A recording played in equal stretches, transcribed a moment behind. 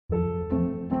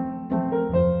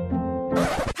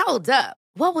Hold up.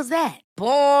 What was that?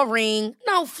 Boring.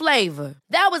 No flavor.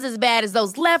 That was as bad as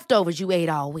those leftovers you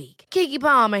ate all week. Keke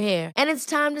Palmer here, and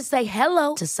it's time to say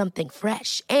hello to something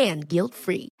fresh and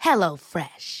guilt-free. Hello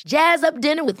Fresh. Jazz up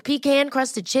dinner with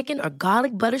pecan-crusted chicken or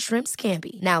garlic butter shrimp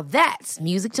scampi. Now that's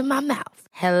music to my mouth.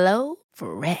 Hello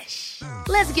Fresh.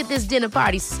 Let's get this dinner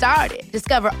party started.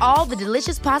 Discover all the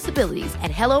delicious possibilities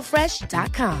at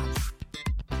hellofresh.com.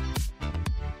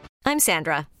 I'm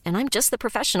Sandra, and I'm just the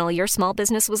professional your small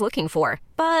business was looking for.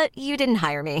 But you didn't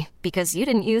hire me because you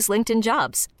didn't use LinkedIn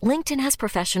Jobs. LinkedIn has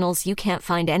professionals you can't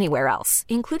find anywhere else,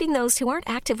 including those who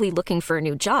aren't actively looking for a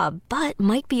new job, but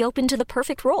might be open to the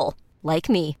perfect role, like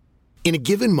me. In a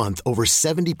given month, over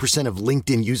 70% of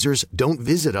LinkedIn users don't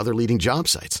visit other leading job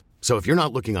sites. So if you're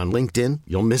not looking on LinkedIn,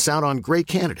 you'll miss out on great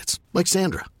candidates like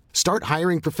Sandra. Start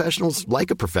hiring professionals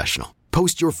like a professional.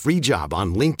 Post your free job on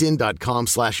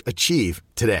linkedin.com/achieve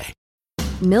today.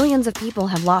 Millions of people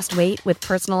have lost weight with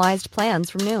personalized plans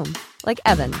from Noom. Like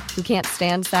Evan, who can't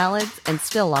stand salads and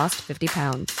still lost 50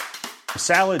 pounds.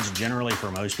 Salads generally for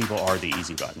most people are the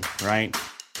easy button, right?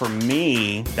 For me,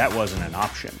 that wasn't an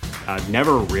option. I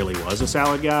never really was a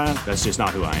salad guy. That's just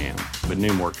not who I am. But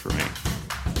Noom worked for me.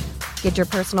 Get your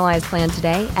personalized plan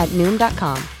today at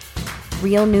Noom.com.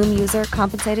 Real Noom user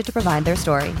compensated to provide their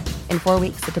story. In 4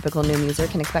 weeks, the typical Noom user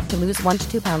can expect to lose 1 to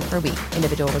 2 pounds per week.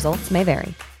 Individual results may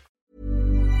vary.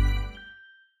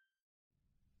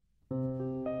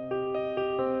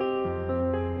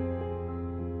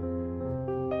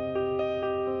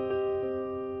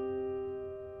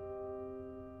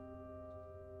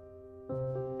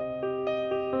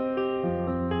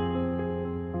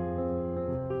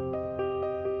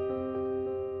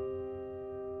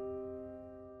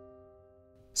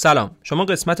 سلام، شما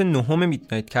قسمت 9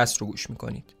 میدنایت کست رو گوش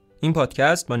میکنید. این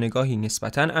پادکست با نگاهی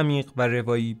نسبتاً عمیق و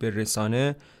روایی به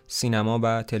رسانه، سینما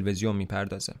و تلویزیون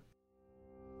میپردازه.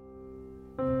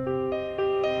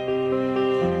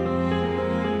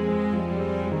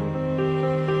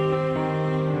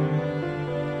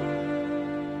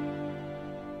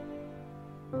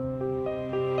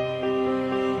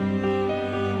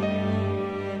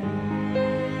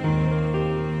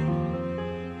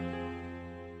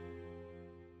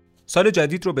 سال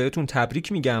جدید رو بهتون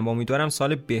تبریک میگم و امیدوارم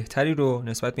سال بهتری رو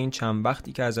نسبت به این چند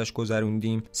وقتی که ازش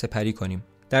گذروندیم سپری کنیم.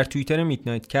 در توییتر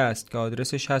میدنایت کست که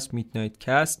آدرسش هست میدنایت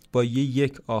کست با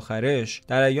یک آخرش،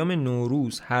 در ایام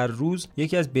نوروز هر روز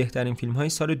یکی از بهترین فیلم‌های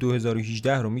سال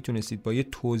 2018 رو میتونستید با یه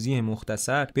توضیح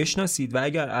مختصر بشناسید و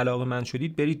اگر علاقه‌مند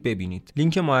شدید برید ببینید.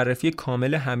 لینک معرفی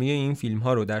کامل همه این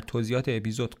فیلم‌ها رو در توضیحات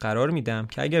اپیزود قرار میدم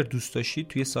که اگر دوست داشتید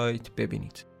توی سایت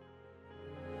ببینید.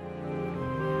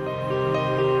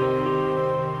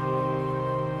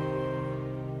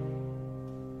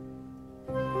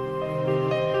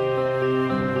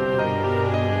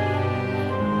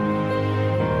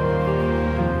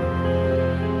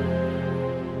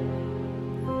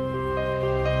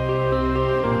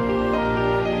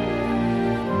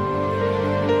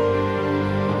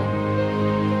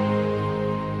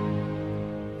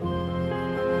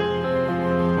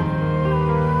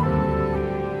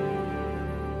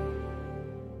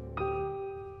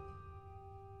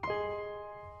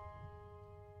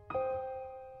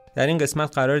 در این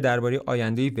قسمت قرار درباره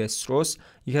آینده وستروس،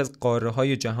 یکی از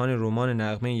قاره‌های جهان رمان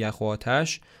نغمه یخ و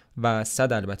آتش و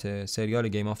البته سریال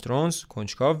گیم آف ترونز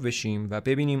کنجکاو بشیم و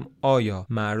ببینیم آیا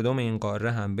مردم این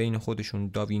قاره هم بین خودشون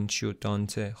داوینچی و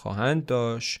دانته خواهند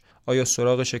داشت؟ آیا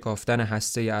سراغ شکافتن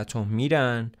هسته اتم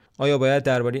میرن؟ آیا باید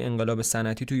درباره انقلاب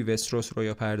صنعتی توی وستروس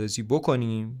رویا پردازی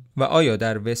بکنیم؟ و آیا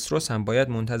در وستروس هم باید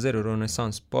منتظر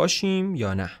رنسانس باشیم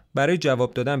یا نه؟ برای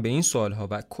جواب دادن به این سوالها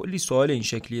و کلی سوال این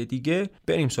شکلی دیگه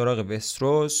بریم سراغ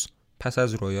وستروس پس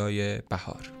از رویای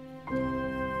بهار.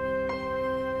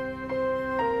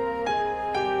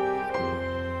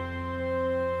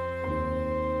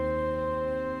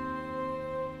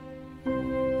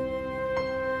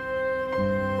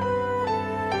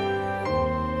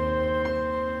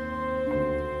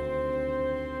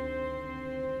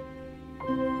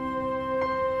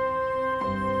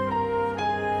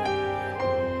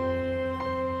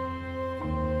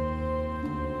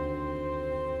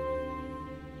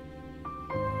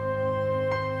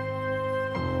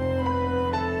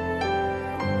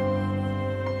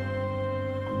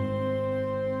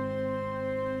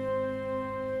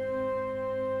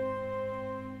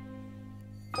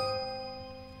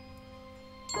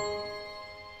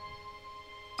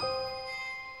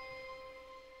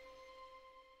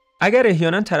 اگر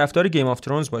احیانا طرفدار گیم آف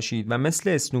ترونز باشید و مثل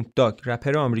اسنوپ داگ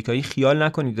رپر آمریکایی خیال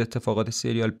نکنید اتفاقات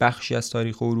سریال بخشی از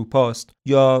تاریخ اروپا است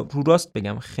یا رو راست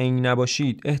بگم خنگ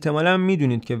نباشید، احتمالاً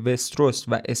میدونید که وستروس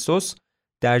و اسوس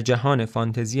در جهان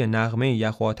فانتزی نغمه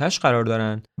یخ و آتش قرار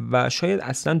دارن و شاید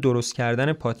اصلا درست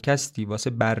کردن پادکستی واسه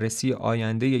بررسی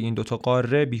آینده این دوتا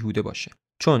قاره بیهوده باشه،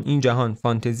 چون این جهان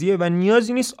فانتزیه و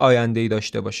نیازی نیست آینده‌ای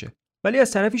داشته باشه. ولی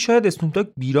از طرفی شاید اسنوپ داگ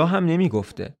بیرا هم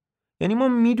نمیگفته. یعنی ما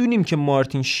میدونیم که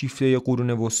مارتین شیفته قرون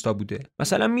وسطا بوده.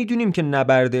 مثلا میدونیم که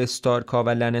نبرد استارکا و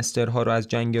لنسترها رو از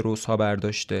جنگ روس‌ها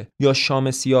برداشته، یا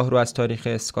شام سیاه رو از تاریخ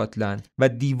اسکاتلند، و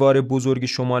دیوار بزرگ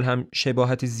شمال هم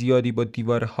شباهت زیادی با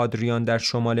دیوار هادریان در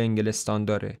شمال انگلستان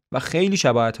داره و خیلی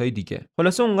شباهت‌های دیگه.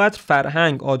 خلاصه اونقدر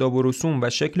فرهنگ، آداب و رسوم و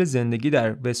شکل زندگی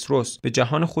در وستروس به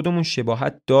جهان خودمون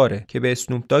شباهت داره که به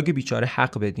اسنوپ داگ بیچاره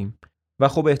حق بدیم. و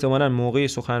خب احتمالاً موقع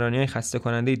سخنرانی‌های خسته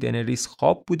کننده دنریس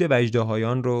خواب بوده و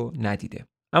اژدهایان رو ندیده.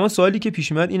 اما سوالی که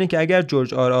پیش میاد اینه که اگر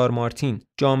جورج آر مارتین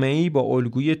جامعه‌ای با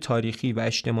الگوی تاریخی و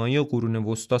اجتماعی قرون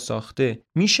وسطا ساخته،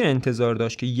 میشه انتظار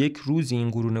داشت که یک روزی این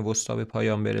قرون وسطا به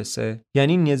پایان برسه؟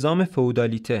 یعنی نظام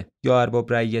فئودالیته یا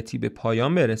ارباب رعیتی به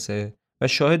پایان برسه و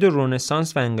شاهد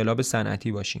رنسانس و انقلاب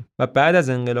صنعتی باشیم و بعد از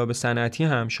انقلاب صنعتی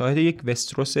هم شاهد یک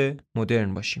وستروس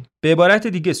مدرن باشیم. به عبارت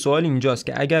دیگه سوال اینجاست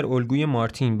که اگر الگوی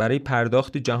مارتین برای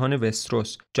پرداخت جهان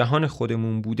وستروس جهان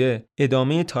خودمون بوده،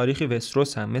 ادامه تاریخ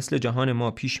وستروس هم مثل جهان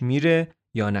ما پیش میره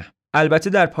یا نه؟ البته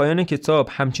در پایان کتاب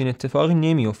همچین اتفاقی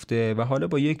نمیفته و حالا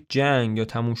با یک جنگ یا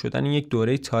تموم شدن یک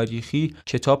دوره تاریخی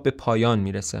کتاب به پایان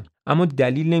میرسه، اما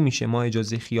دلیل نمیشه ما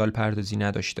اجازه خیال پردازی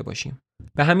نداشته باشیم.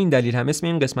 به همین دلیل هم اسم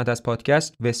این قسمت از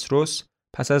پادکست وستروس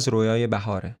پس از رویای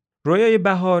بهاره. رویای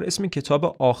بهار اسم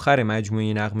کتاب آخر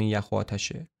مجموعه نغمه یخ و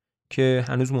آتشه که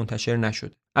هنوز منتشر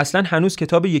نشده. اصلا هنوز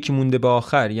کتاب یکی مونده به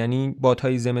آخر، یعنی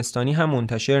بادهای زمستانی هم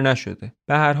منتشر نشده.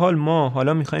 به هر حال ما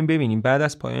حالا میخوایم ببینیم بعد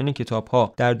از پایان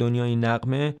کتاب‌ها در دنیای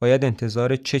نغمه باید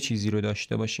انتظار چه چیزی رو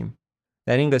داشته باشیم.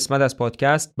 در این قسمت از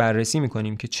پادکست بررسی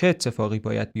میکنیم که چه اتفاقی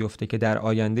باید بیفته که در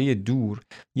آینده دور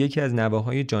یکی از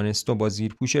نوه‌های جان اسنو با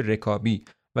زیرپوش رکابی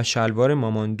و شلوار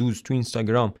ماماندوز تو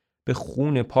اینستاگرام به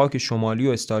خون پاک شمالی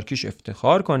و استارکیش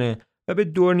افتخار کنه و به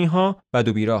دورنی‌ها بد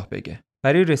و بیراه بگه.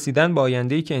 برای رسیدن به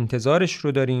آینده‌ای که انتظارش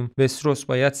رو داریم، وستروس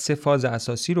باید 3 فاز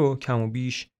اساسی رو کم و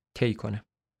بیش طی کنه.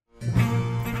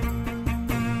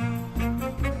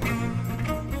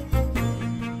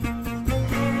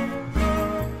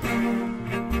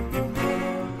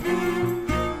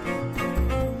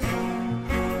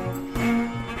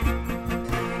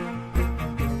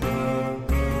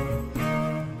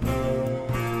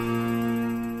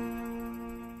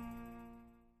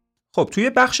 خب توی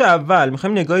بخش اول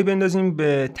میخوایم نگاهی بندازیم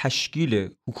به تشکیل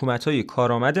حکومت‌های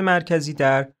کارآمد مرکزی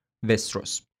در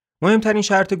وستروس. مهمترین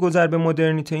شرط گذر به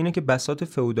مدرنیته اینه که بساط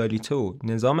فئودالیته و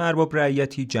نظام ارباب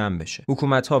رعیتی جمع بشه.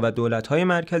 حکومت‌ها و دولت‌های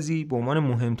مرکزی به عنوان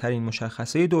مهمترین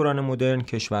مشخصه دوران مدرن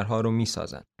کشورها رو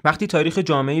میسازن. وقتی تاریخ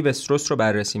جامعه وستروس رو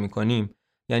بررسی میکنیم،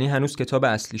 یعنی هنوز کتاب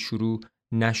اصلی شروع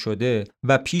نشده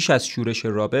و پیش از شورش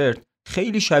رابرت،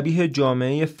 خیلی شبیه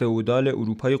جامعه فئودال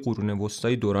اروپای قرون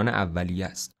وسطای دوران اولیه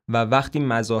است و وقتی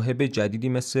مذاهب جدیدی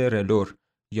مثل رلور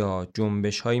یا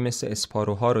جنبش‌هایی مثل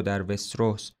اسپاروها رو در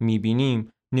وستروس می‌بینیم،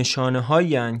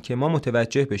 نشانه‌هایی هستند که ما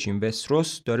متوجه بشیم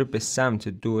وستروس داره به سمت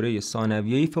دوره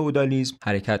ثانویه فئودالیسم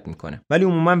حرکت میکنه. ولی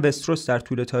عموما وستروس در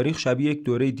طول تاریخ شبیه یک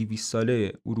دوره 200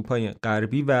 ساله اروپای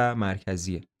غربی و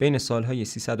مرکزیه، بین سالهای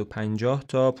 350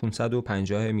 تا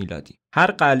 550 میلادی.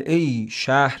 هر قلعه‌ای،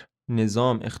 شهر،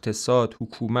 نظام، اقتصاد،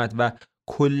 حکومت و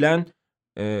کلاً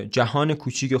جهان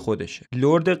کوچیک خودشه.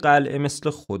 لرد قلعه مثل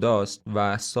خداست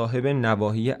و صاحب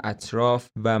نواحی اطراف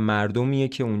و مردمیه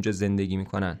که اونجا زندگی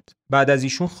میکنند. بعد از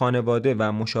ایشون خانواده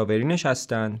و مشاورینش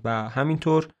هستند و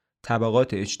همینطور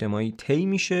طبقات اجتماعی طی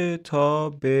میشه تا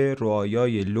به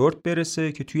رعایای لرد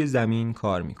برسه که توی زمین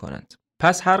کار میکنند.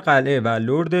 پس هر قلعه و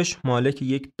لردش مالک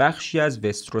یک بخشی از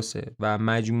وستروسه و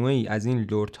مجموعه‌ای از این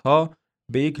لردها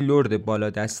به یک لرد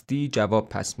بالادستی جواب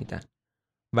پس میدن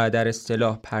و در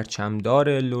اصطلاح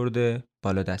پرچمدار لرد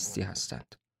بالادستی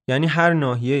هستند. یعنی هر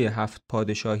ناحیه 7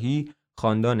 پادشاهی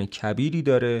خاندان کبیری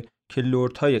داره که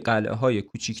لردهای قلعه‌های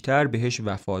کوچیکتر بهش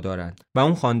وفادارند و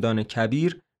اون خاندان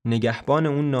کبیر نگهبان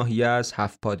اون ناحیه از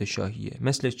 7 پادشاهیه.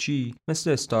 مثل چی؟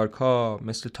 مثل استارک‌ها،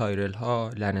 مثل تایرل‌ها،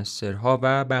 لنسترها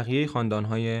و بقیه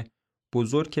خاندان‌های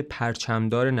بزرگ که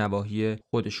پرچمدار نواحی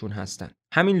خودشون هستند.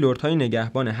 همین لردهای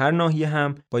نگهبان هر ناحیه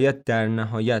هم باید در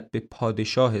نهایت به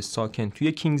پادشاه ساکن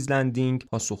توی کینگز لندینگ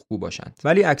پاسخگو باشند.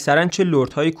 ولی اکثرا چه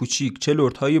لردهای کوچیک چه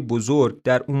لردهای بزرگ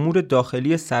در امور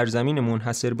داخلی سرزمین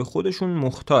منحصر به خودشون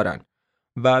مختارن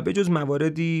و به جز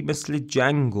مواردی مثل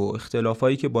جنگ و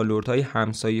اختلافایی که با لردهای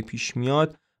همسایه پیش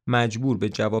میاد، مجبور به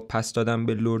جواب پس دادن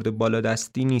به لرد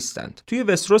بالادستی نیستند. توی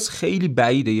وستروس خیلی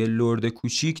بعیده یه لرد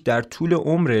کوچیک در طول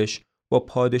عمرش با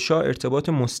پادشاه ارتباط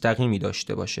مستقیمی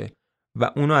داشته باشه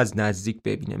و اونو از نزدیک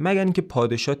ببینه، مگر اینکه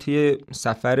پادشاه طی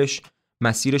سفرش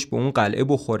مسیرش به اون قلعه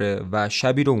بخوره و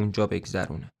شبی رو اونجا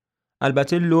بگذرونه.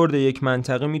 البته لرد یک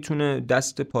منطقه میتونه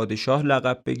دست پادشاه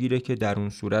لقب بگیره که در اون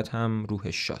صورت هم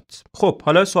روحش شاد. خب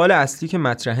حالا سوال اصلی که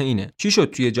مطرحه اینه: چی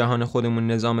شد توی جهان خودمون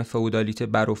نظام فئودالیته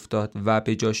بر افتاد و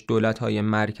به جاش دولت‌های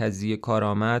مرکزی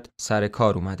کارآمد سر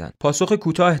کار اومدن؟ پاسخ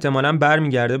کوتاه احتمالاً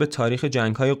برمیگرده به تاریخ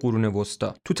جنگ‌های قرون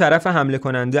وسطا. تو طرف حمله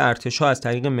کننده ارتش‌ها از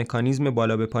طریق مکانیزم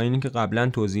بالا به پایینی که قبلا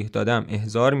توضیح دادم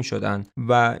احضار می‌شدن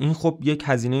و این خب یک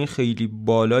هزینه خیلی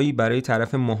بالایی برای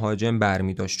طرف مهاجم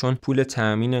برمی‌داشت، چون پول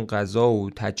تأمین و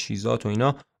تجهیزات و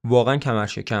اینا واقعا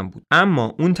کمرشکن بود.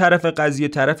 اما اون طرف قضیه،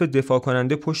 طرف دفاع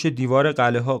کننده، پشت دیوار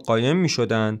قلعه ها قایم می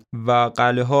شدن و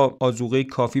قلعه ها آذوقه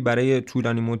کافی برای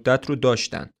طولانی مدت رو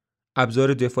داشتن،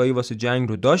 ابزار دفاعی واسه جنگ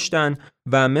رو داشتن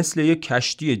و مثل یک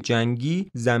کشتی جنگی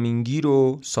زمینگیر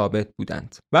و ثابت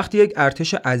بودند. وقتی یک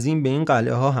ارتش عظیم به این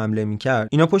قلعه ها حمله می کرد،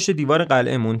 اینا پشت دیوار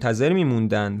قلعه منتظر می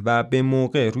موندن و به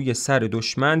موقع روی سر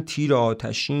دشمن تیر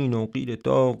آتشین و قیر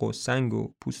داغ و سنگ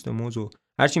و پوست موز و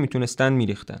هرچی میتونستن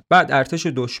میریختن. بعد ارتش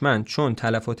دشمن چون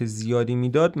تلفات زیادی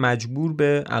میداد مجبور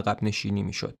به عقب نشینی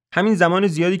میشد. همین زمان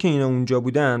زیادی که اینا اونجا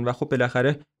بودن و خب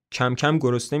بالاخره کم کم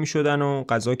گرسنه میشدن و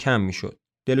غذا کم میشد،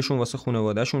 دلشون واسه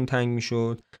خانواده‌شون تنگ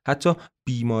میشد، حتی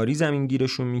بیماری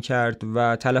زمینگیرشون میکرد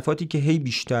و تلفاتی که هی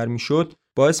بیشتر میشد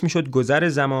باعث میشد گذر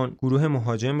زمان گروه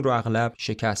مهاجم رو اغلب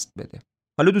شکست بده.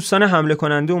 حالا دوستان حمله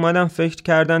کننده اومدن فکر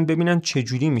کردن ببینن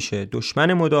چجوری میشه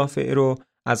دشمن مدافع رو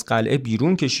از قلعه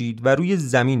بیرون کشید و روی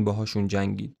زمین باهاشون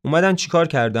جنگید. اومدن چیکار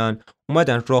کردن؟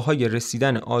 اومدن راههای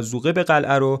رسیدن آذوقه به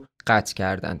قلعه رو قطع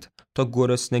کردند تا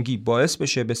گرسنگی باعث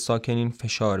بشه به ساکنین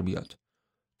فشار بیاد.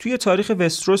 توی تاریخ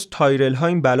وستروس تایرل ها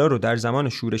این بلا رو در زمان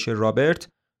شورش رابرت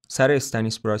سر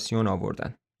استانیسبراسیون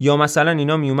آوردن. یا مثلا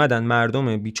اینا می اومدن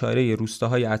مردم بیچاره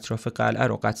روستاهای اطراف قلعه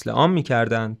رو قتل عام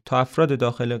می‌کردن تا افراد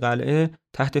داخل قلعه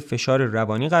تحت فشار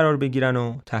روانی قرار بگیرن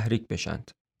و تحریک بشن.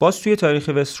 باز توی تاریخ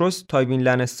وستروس تایوین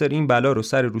لنستر این بلا رو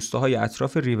سر روستاهای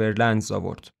اطراف ریورلندز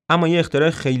آورد. اما یه اختراع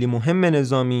خیلی مهم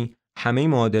نظامی همه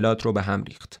معادلات رو به هم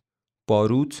ریخت: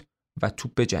 باروت و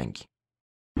توپ جنگی.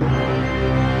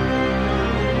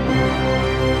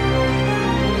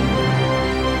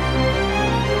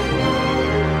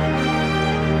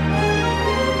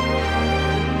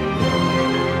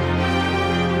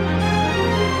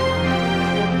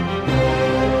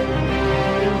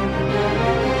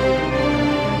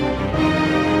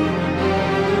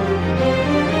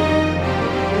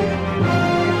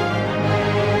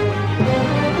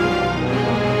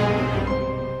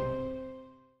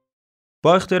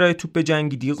 با اختراع توپ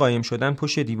جنگی دیگه قایم شدن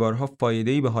پشت دیوارها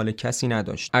فایده‌ای به حال کسی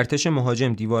نداشت. ارتش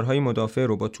مهاجم دیوارهای مدافع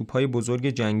رو با توپ‌های بزرگ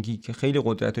جنگی که خیلی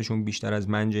قدرتشون بیشتر از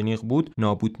منجنیق بود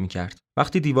نابود می‌کرد.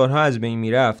 وقتی دیوارها از بین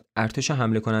میرفت، ارتش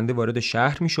حمله کننده وارد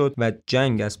شهر میشد و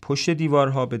جنگ از پشت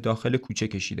دیوارها به داخل کوچه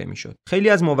کشیده میشد. خیلی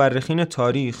از مورخین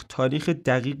تاریخ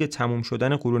دقیق تموم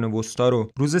شدن قرون وسطا رو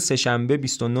روز سه‌شنبه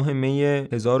 29 می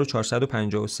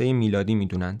 1453 میلادی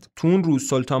میدونند. تو اون روز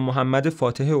سلطان محمد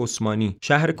فاتح عثمانی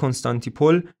شهر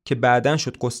کنستانتیپل که بعداً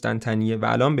شد قسطنطنیه و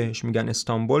الان بهش میگن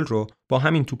استانبول رو با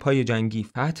همین توپای جنگی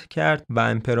فتح کرد و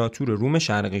امپراتور روم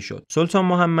شرقی شد. سلطان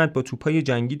محمد با توپای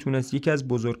جنگی تونست یکی از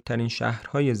بزرگترین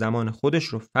شهرهای زمان خودش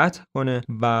رو فتح کنه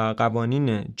و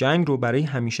قوانین جنگ رو برای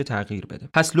همیشه تغییر بده.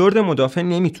 پس لرد مدافع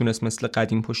نمیتونست مثل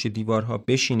قدیم پشت دیوارها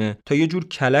بشینه تا یه جور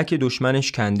کلک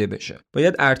دشمنش کنده بشه.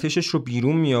 باید ارتشش رو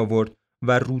بیرون می آورد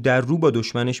و رو در رو با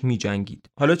دشمنش می جنگید.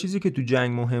 حالا چیزی که تو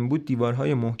جنگ مهم بود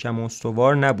دیوارهای محکم و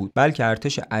استوار نبود، بلکه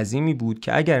ارتش عظیمی بود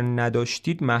که اگر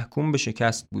نداشتید محکوم به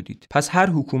شکست بودید. پس هر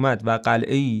حکومت و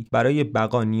قلعه‌ای برای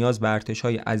بقا نیاز به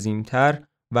ارتش‌های عظیم‌تر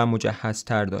و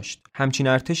مجهزتر داشت. همچین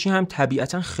ارتشی هم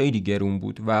طبیعتاً خیلی گرون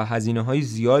بود و هزینه‌های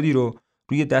زیادی رو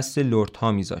روی دست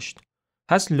لردها میذاشت.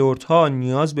 پس لردها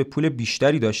نیاز به پول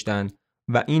بیشتری داشتند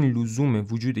و این لزوم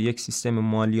وجود یک سیستم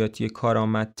مالیاتی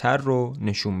کارآمدتر رو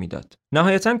نشون میداد.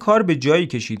 نهایتاً کار به جایی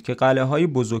کشید که قلعه‌های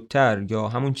بزرگتر یا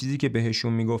همون چیزی که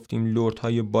بهشون میگفتیم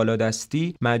لردهای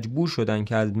بالادستی مجبور شدن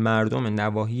که از مردم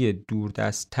نواحی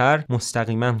دوردست‌تر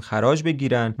مستقیما خراج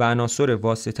بگیرن و عناصر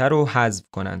واسطه رو حذف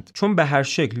کنند. چون به هر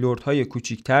شکل لردهای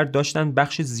کوچیکتر داشتن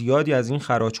بخش زیادی از این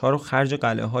خراج‌ها رو خرج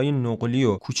قلعه‌های نقلی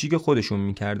و کوچیک خودشون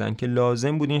میکردن که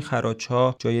لازم بود این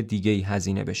خراج‌ها جای دیگه‌ای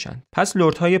هزینه بشن. پس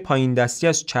لردهای پایین دستی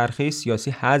از چرخه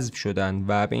سیاسی حذف شدن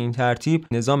و به این ترتیب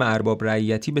نظام ارباب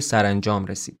رعیتی به سرانجام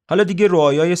رسید. حالا دیگه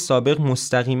رعایای سابق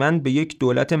مستقیما به یک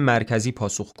دولت مرکزی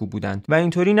پاسخگو بودند و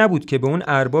اینطوری نبود که به اون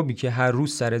اربابی که هر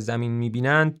روز سر زمین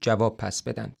می‌بینند جواب پس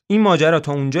بدن. این ماجرا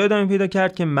تا اونجا ادامه پیدا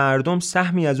کرد که مردم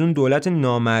سهمی از اون دولت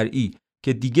نامرئی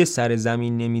که دیگه سر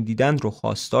زمین نمی‌دیدند رو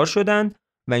خواستار شدند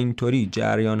و اینطوری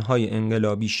جریان‌های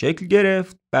انقلابی شکل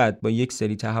گرفت. بعد با یک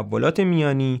سری تحولات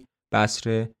میانی به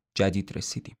عصر جدید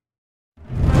رسیدیم.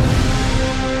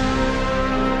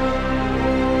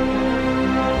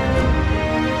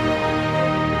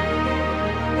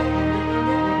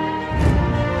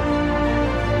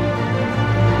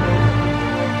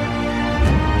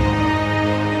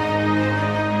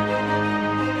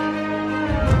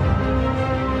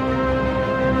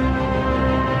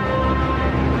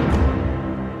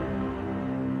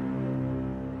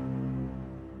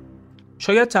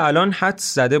 شاید تا الان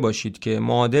حدس زده باشید که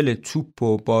معادل توپ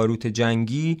و باروت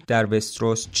جنگی در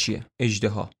وستروس چیه؟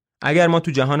 اژدها. اگر ما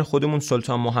تو جهان خودمون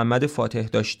سلطان محمد فاتح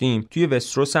داشتیم، توی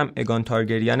وستروس هم اگان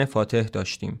تارگریان فاتح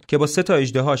داشتیم که با 3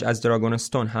 اژدهاش از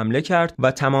دراگونستون حمله کرد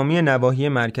و تمامی نواحی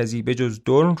مرکزی به جز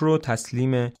دورن رو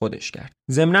تسلیم خودش کرد.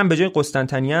 ضمناً به جای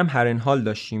قسطنطنیه هم هرنهال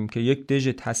داشتیم که یک دژ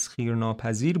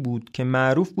تسخیرناپذیر بود که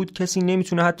معروف بود کسی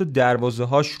نمیتونه حتی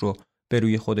دروازه‌هاش رو به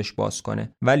روی خودش باز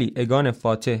کنه. ولی اگان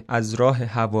فاتح از راه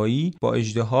هوایی با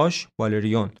اژدهاش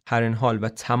بالریون، هرنهال و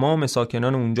تمام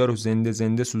ساکنان اونجا رو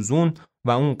زنده سوزون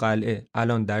و اون قلعه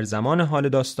الان در زمان حال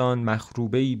داستان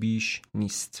مخروبه‌ای بیش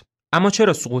نیست. اما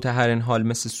چرا سقوط هرنهال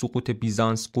مثل سقوط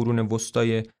بیزانس قرون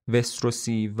وسطای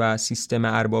وستروسی و سیستم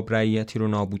ارباب رعیتی رو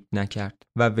نابود نکرد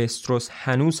و وستروس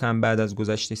هنوز هم بعد از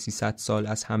گذشت 300 سال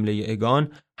از حمله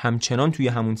اگان همچنان توی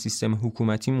همون سیستم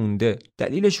حکومتی مونده؟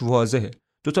 دلیلش واضحه.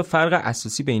 2 فرق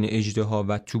اساسی بین اژدها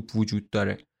و توپ وجود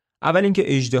داره. اول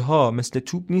اینکه اژدها مثل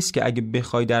توپ نیست که اگه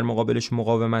بخوای در مقابلش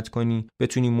مقاومت کنی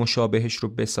بتونی مشابهش رو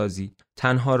بسازی.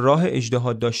 تنها راه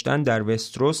اژدها داشتن در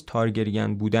وستروس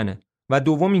تارگریان بودنه. و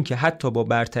دوم اینکه حتی با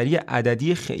برتری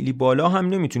عددی خیلی بالا هم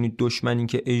نمیتونید دشمنی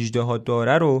که اژدها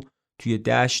داره رو توی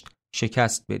دشت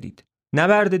شکست بدید.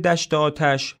 نبرد دشت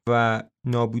آتش و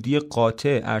نابودی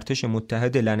قاطع ارتش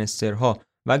متحد لنسترها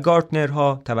و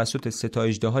گارتنرها توسط 3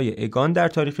 اژدهای اگان در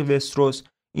تاریخ وستروس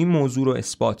این موضوع رو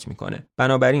اثبات میکنه.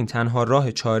 بنابراین تنها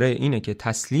راه چاره اینه که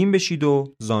تسلیم بشید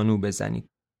و زانو بزنید.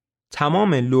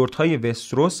 تمام لردهای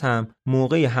وستروس هم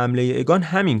موقع حمله اگان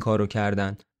همین کارو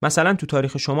کردن. مثلا تو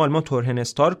تاریخ شمال ما تورهن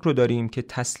استارک رو داریم که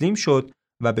تسلیم شد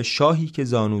و به شاهی که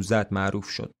زانو زد معروف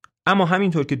شد. اما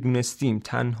همینطور که دونستیم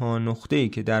تنها نقطه‌ای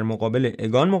که در مقابل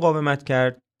اگان مقاومت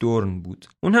کرد دورن بود.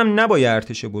 اون هم نه با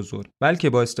ارتش بزرگ، بلکه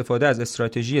با استفاده از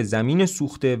استراتژی زمین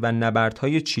سوخته و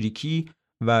نبردهای چریکی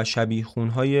و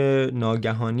شبیخونهای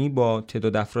ناگهانی با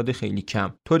تعداد افراد خیلی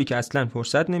کم، طوری که اصلاً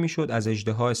فرصت نمیشد از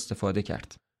اژدها استفاده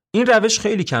کرد. این روش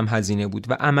خیلی کم هزینه بود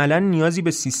و عملاً نیازی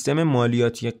به سیستم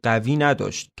مالیاتی قوی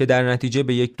نداشت که در نتیجه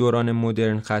به یک دوران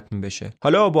مدرن ختم بشه.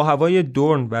 حالا با هوای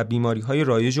دورن و بیماری‌های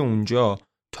رایج اونجا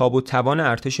تاب و توان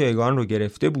ارتش اگان رو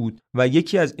گرفته بود و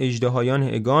یکی از اژدهایان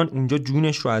اگان اونجا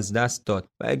جونش رو از دست داد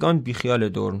و اگان بیخیال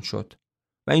دورن شد.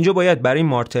 و اینجا باید برای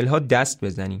مارتل ها دست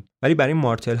بزنیم، ولی برای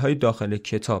مارتل های داخل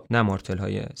کتاب، نه مارتل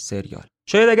های سریال.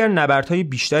 شاید اگر نبردهای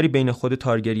بیشتری بین خود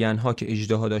تارگریان ها که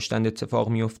اژدها داشتند اتفاق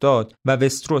می افتاد و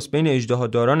وستروس بین اژدها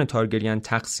داران تارگریان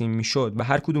تقسیم می شد و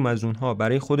هر کدوم از اونها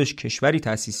برای خودش کشوری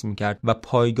تأسیس می کرد و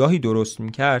پایگاهی درست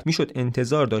می کرد، می شد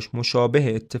انتظار داشت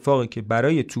مشابه اتفاقی که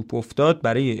برای توپ افتاد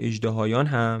برای اژدهایان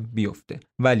هم بیفته.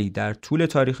 ولی در طول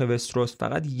تاریخ وستروس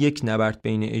فقط یک نبرد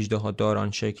بین اژدها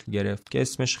داران شکل گرفت که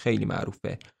اسمش خیلی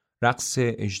معروفه، رقص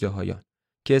اژدهایان،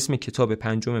 که اسم کتاب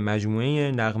 5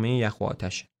 مجموعه نغمه یخ و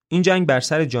آتشه. این جنگ بر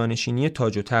سر جانشینی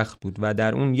تاج و تخت بود و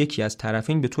در اون یکی از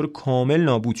طرفین به طور کامل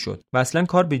نابود شد و اصلا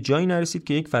کار به جایی نرسید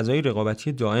که یک فضای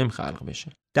رقابتی دائم خلق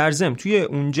بشه. در ضمن توی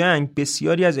اون جنگ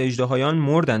بسیاری از اژدهایان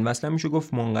مردند و اصلا میشه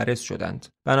گفت منقرض شدند.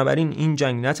 بنابراین این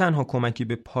جنگ نه تنها کمکی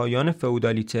به پایان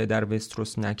فئودالیته در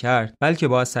وستروس نکرد، بلکه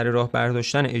با از سر راه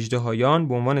برداشتن اژدهایان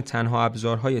به عنوان تنها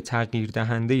ابزارهای تغییر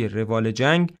دهنده روال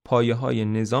جنگ، پایه‌های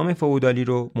نظام فئودالی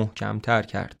رو محکم‌تر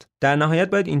کرد. در نهایت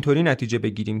باید اینطوری نتیجه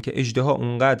بگیریم که اژدها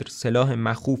اونقدر سلاح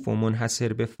مخوف و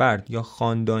منحصر به فرد یا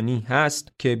خاندانی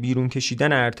هست که بیرون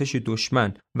کشیدن ارتش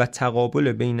دشمن و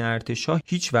تقابل بین ارتش‌ها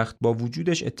هیچ وقت با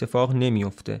وجودش اتفاق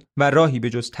نمیفته و راهی به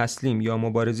جز تسلیم یا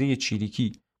مبارزه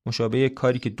چریکی مشابه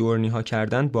کاری که دورنی‌ها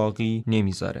کردند باقی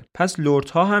نمیذاره. پس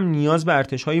لردها هم نیاز به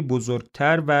ارتش‌های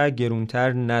بزرگتر و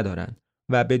گرونتر ندارن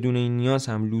و بدون این نیاز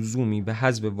هم لزومی به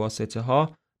حذف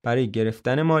واسطه‌ها برای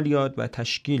گرفتن مالیات و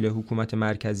تشکیل حکومت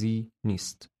مرکزی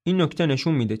نیست. این نکته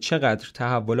نشون میده چقدر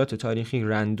تحولات تاریخی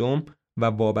رندوم و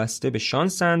وابسته به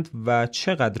شانسند و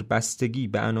چقدر بستگی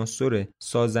به عناصر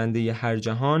سازنده هر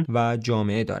جهان و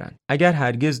جامعه دارند. اگر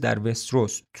هرگز در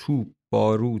وستروس توپ،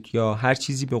 بارود یا هر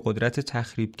چیزی به قدرت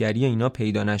تخریبگری اینا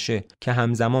پیدا نشه که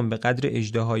همزمان به قدر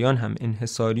اژدهایان هم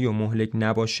انحصاری و مهلک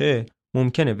نباشه،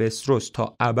 ممکنه وستروس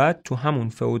تا ابد تو همون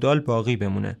فئودال باقی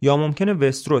بمونه، یا ممکنه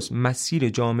وستروس مسیر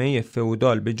جامعه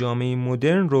فئودال به جامعه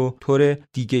مدرن رو طور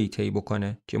دیگه‌ای طی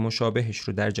بکنه که مشابهش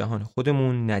رو در جهان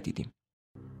خودمون ندیدیم.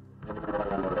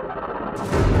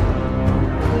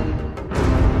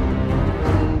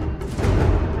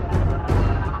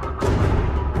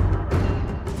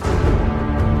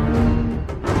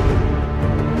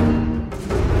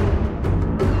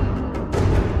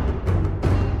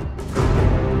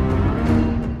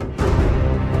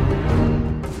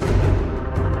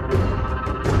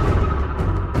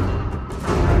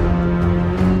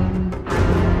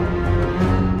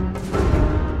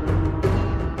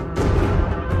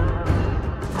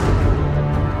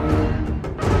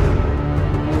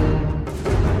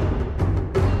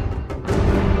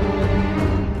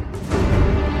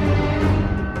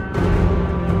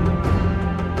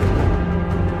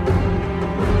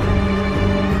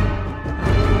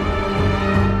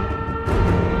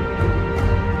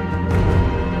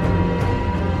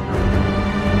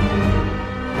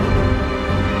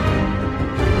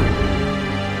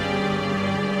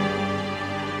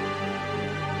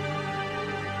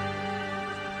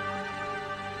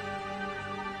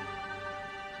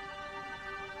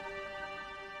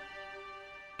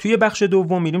 توی بخش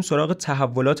دوم میریم سراغ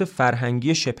تحولات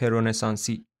فرهنگی شبه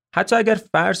رنسانسی. حتی اگر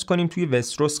فرض کنیم توی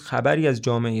وستروس خبری از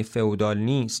جامعه فئودال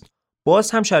نیست،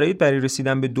 باز هم شرایط برای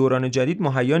رسیدن به دوران جدید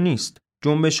مهیا نیست.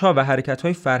 جنبش‌ها و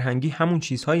حرکت‌های فرهنگی همون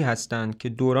چیزهایی هستند که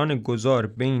دوران گذار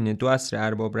بین دو عصر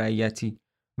ارباب رعیتی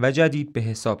و جدید به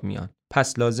حساب میان.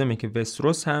 پس لازمه که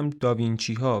وستروس هم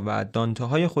داوینچی‌ها و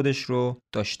دانته‌های خودش رو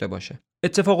داشته باشه.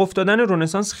 اتفاق افتادن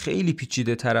رنسانس خیلی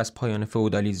پیچیده تر از پایان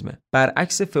فئودالیسمه.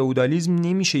 برعکس فئودالیسم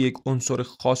نمیشه یک عنصر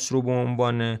خاص رو به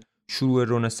عنوان شروع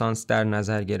رنسانس در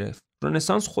نظر گرفت.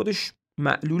 رنسانس خودش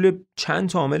معلول چند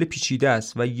تا عامل پیچیده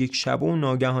است و یک شبه و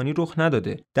ناگهانی رخ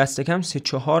نداده. دست کم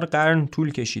 3-4 قرن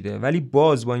طول کشیده، ولی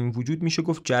باز با این وجود میشه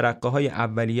گفت جرقه‌های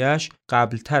اولیه‌اش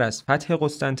قبل‌تر از فتح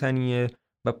قسطنطنیه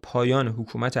و پایان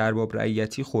حکومت ارباب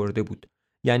رعیتی خورده بود.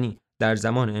 یعنی در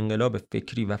زمان انقلاب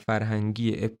فکری و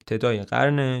فرهنگی ابتدای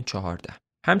قرن 14.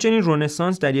 همچنین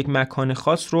رنسانس در یک مکان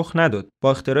خاص رخ نداد.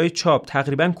 با اختراع چاپ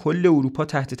تقریباً کل اروپا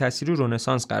تحت تاثیر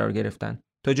رنسانس قرار گرفتن،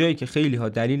 تا جایی که خیلی ها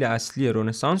دلیل اصلی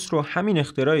رنسانس رو همین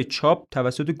اختراع چاپ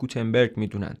توسط گوتنبرگ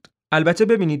میدونند. البته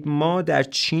ببینید ما در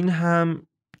چین هم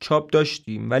چاپ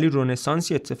داشتیم ولی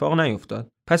رنسانسی اتفاق نیفتاد.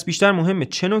 پس بیشتر مهمه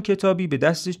چه نوع کتابی به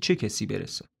دست چه کسی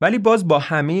برسه. ولی باز با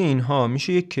همه اینها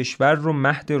میشه یک کشور رو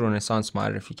مهد رنسانس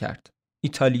معرفی کرد.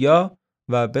 ایتالیا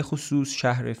و به خصوص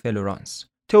شهر فلورانس.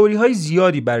 تئوری‌های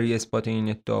زیادی برای اثبات این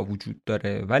ادعا وجود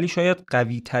داره، ولی شاید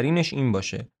قوی ترینش این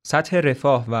باشه: سطح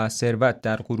رفاه و ثروت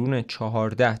در قرون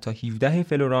 14 تا 17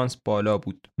 فلورانس بالا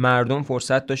بود. مردم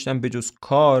فرصت داشتن به جز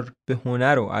کار به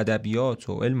هنر و ادبیات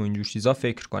و علم و اینجور چیزا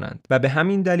فکر کنند و به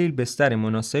همین دلیل بستر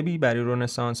مناسبی برای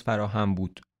رنسانس فراهم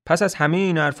بود. پس از همه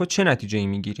این حرفا چه نتیجه‌ای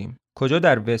میگیریم؟ کجا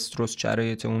در وستروس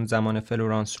شرایط اون زمان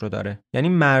فلورانس رو داره؟ یعنی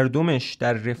مردمش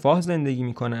در رفاه زندگی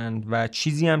میکنن و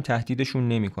چیزی هم تهدیدشون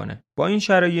نمیکنه. با این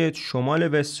شرایط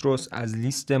شمال وستروس از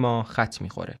لیست ما خط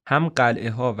میخوره. هم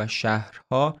قلعه ها و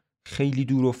شهرها خیلی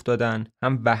دور افتادن،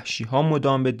 هم وحشی ها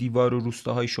مدام به دیوار و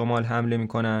روستاهای شمال حمله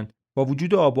میکنن. با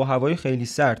وجود آب و هوای خیلی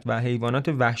سرد و حیوانات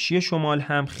وحشی شمال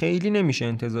هم خیلی نمیشه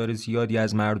انتظار زیادی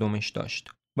از مردمش داشت.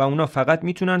 و اونا فقط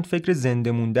میتونن فکر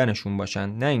زنده موندنشون باشن،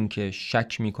 نه اینکه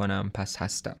شک میکنم پس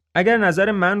هستم. اگر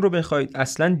نظر من رو بخواید،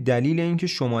 اصلا دلیل اینکه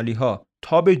شمالی ها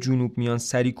تا به جنوب میان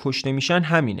سری کشته میشن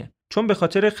همینه. چون به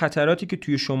خاطر خطراتی که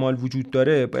توی شمال وجود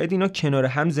داره باید اینا کنار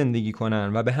هم زندگی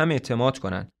کنن و به هم اعتماد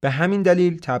کنن. به همین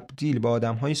دلیل تبدیل به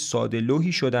آدمهای ساده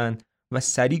لوحی شدن و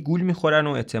سری گول میخورن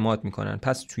و اعتماد میکنن.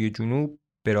 پس توی جنوب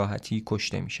به راحتی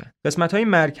کشته میشن. قسمت‌های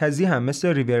مرکزی هم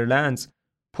مثل ریورلندز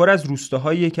پر از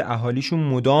روستاهاییه که اهالیشون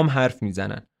مدام حرف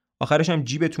میزنن. آخرش هم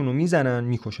جیبتون رو میزنن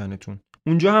میکشنتون.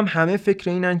 اونجا هم همه فکر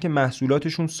اینن که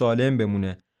محصولاتشون سالم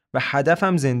بمونه و هدف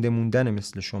هم زنده موندن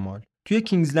مثل شمال. توی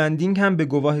کینگز لندینگ هم به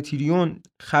گواه تیریون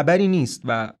خبری نیست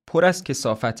و پر از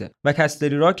کثافته و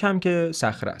کستری راک هم که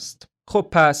صخره است. خب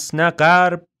پس نه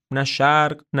غرب، نه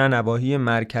شرق، نه نواحی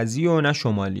مرکزی و نه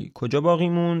شمالی. کجا باقی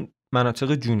مون؟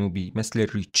 مناطق جنوبی مثل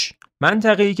ریچ.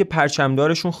 منطقه‌ای که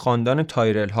پرچمدارشون خاندان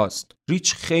تایرل هاست.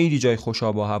 ریچ خیلی جای خوش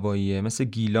آب و هواییه، مثل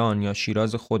گیلان یا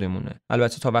شیراز خودمونه.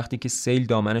 البته تا وقتی که سیل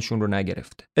دامنشون رو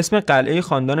نگرفته. اسم قلعه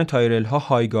خاندان تایرل ها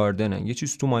های گاردنه، یه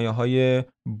چیز تو مایه‌های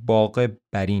باغ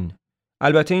برین.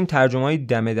 البته این ترجمه‌های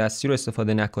دم دستی رو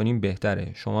استفاده نکنیم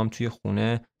بهتره. شما هم توی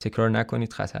خونه تکرار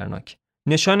نکنید، خطرناک.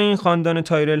 نشان این خاندان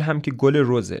تایرل هم که گل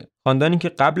رزه. خاندانی که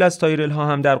قبل از تایرل ها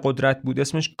هم در قدرت بود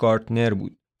اسمش گاردنر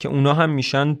بود که اونا هم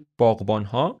میشن باغبان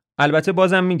ها. البته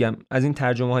بازم میگم از این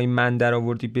ترجمه های من در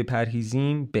آوردی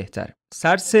بپرهیزیم بهتره.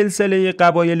 سر سلسله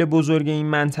قبایل بزرگ این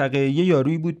منطقه یه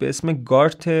یارویی بود به اسم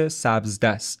گارت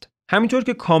سبزدست. همینطور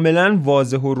که کاملا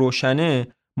واضح و روشنه،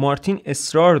 مارتین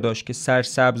اصرار داشت که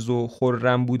سرسبز و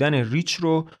خرم بودن ریچ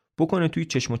رو بکنه توی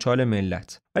چشم و چال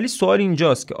ملت. ولی سوال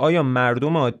اینجاست که آیا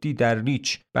مردم عادی در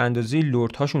ریچ به اندازه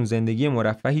لردهاشون زندگی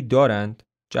مرفهی دارند؟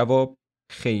 جواب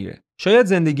خیره. شاید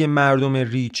زندگی مردم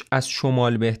ریچ از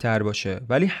شمال بهتر باشه،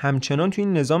 ولی همچنان توی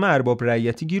این نظام ارباب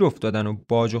رعیتی گیر افتادن و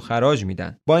باج و خراج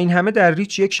میدن. با این همه در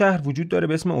ریچ یک شهر وجود داره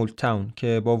به اسم اولد تاون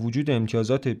که با وجود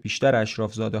امتیازات بیشتر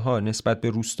اشرافزاده ها نسبت به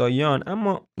روستاییان،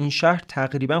 اما این شهر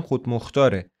تقریبا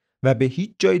خودمختاره و به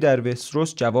هیچ جایی در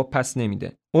وستروس جواب پس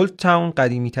نمیده. اولد تاون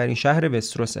قدیمی ترین شهر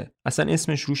وستروسه. اصلا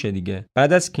اسمش روشه دیگه.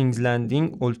 بعد از کینگز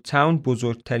لندینگ اولد تاون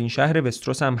بزرگترین شهر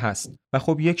وستروس هم هست. و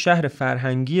خب یک شهر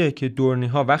فرهنگیه که دورنی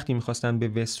ها وقتی میخواستن به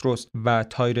وستروس و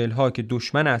تایرل ها که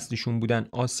دشمن اصلیشون بودن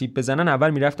آسیب بزنن،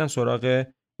 اول میرفتن سراغ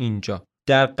اینجا.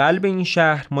 در قلب این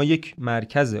شهر ما یک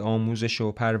مرکز آموزش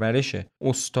و پرورش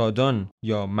استادان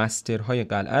یا مسترهای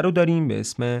قلعه رو داریم به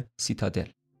اسم سیتادل.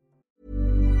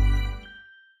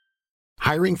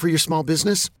 Hiring for your small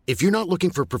business? If you're not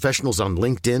looking for professionals on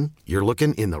LinkedIn, you're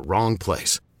looking in the wrong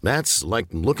place. That's like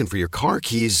looking for your car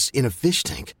keys in a fish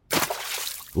tank.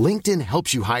 LinkedIn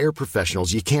helps you hire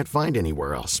professionals you can't find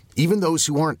anywhere else, even those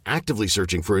who aren't actively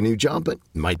searching for a new job but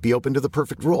might be open to the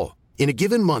perfect role. In a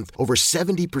given month, over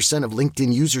 70% of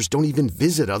LinkedIn users don't even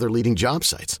visit other leading job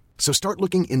sites. So start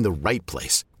looking in the right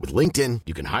place. With LinkedIn,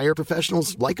 you can hire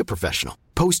professionals like a professional.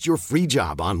 Post your free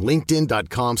job on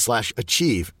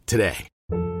linkedin.com/achieve today.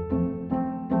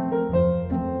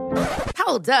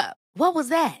 Hold up. What was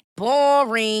that?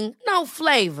 Boring. No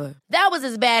flavor. That was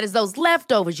as bad as those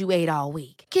leftovers you ate all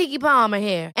week. Keke Palmer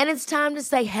here, and it's time to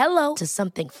say hello to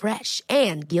something fresh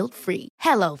and guilt-free.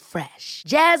 Hello Fresh.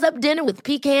 Jazz up dinner with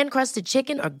pecan-crusted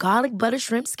chicken or garlic butter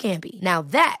shrimp scampi. Now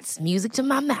that's music to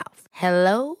my mouth.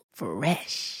 Hello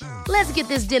Fresh. Let's get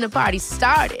this dinner party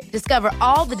started. Discover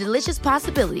all the delicious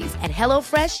possibilities at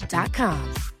hellofresh.com.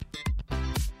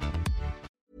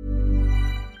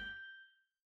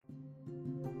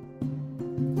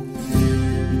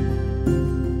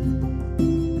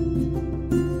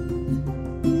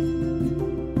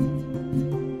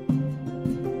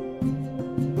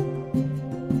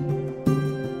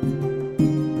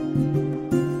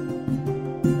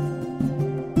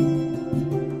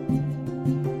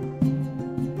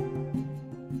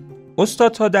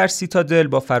 استادها در سیتادل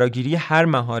با فراگیری هر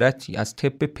مهارتی از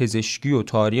طب پزشکی و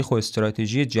تاریخ و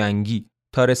استراتژی جنگی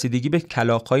تا رسیدگی به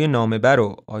کلاغ‌های نامه‌بر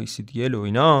و ICDL و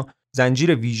اینا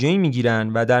زنجیر ویژه‌ای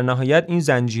میگیرن و در نهایت این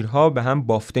زنجیرها به هم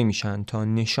بافته میشن تا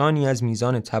نشانی از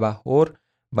میزان تبحر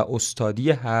و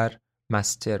استادی هر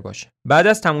مستر باشه. بعد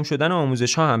از تموم شدن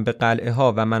آموزش‌ها هم به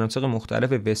قلعه‌ها و مناطق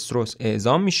مختلف وستروس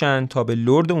اعزام میشن تا به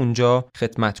لرد اونجا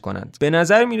خدمت کنند. به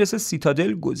نظر میرسه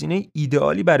سیتادل گزینه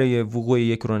ایدئالی برای وقوع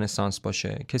یک رنسانس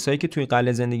باشه. کسایی که توی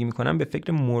قلعه زندگی میکنن به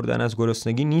فکر مردن از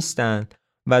گرسنگی نیستن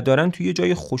و دارن توی یه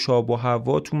جای خوشاب و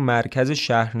هوا تو مرکز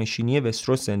شهرنشینی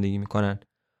وستروس زندگی میکنن.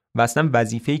 و اصلا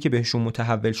وظیفه‌ای که بهشون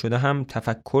متحول شده هم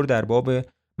تفکر در باب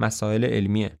مسائل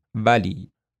علمیه.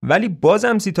 ولی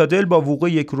بازم سیتادل با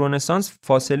وقوع یک رنسانس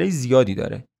فاصله زیادی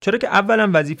داره. چرا که اولا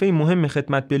وظیفه مهم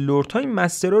خدمت به لردها این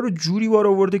مسترها رو جوری بار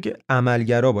آورده که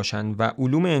عملگرا باشن و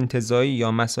علوم انتزاعی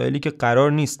یا مسائلی که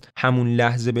قرار نیست همون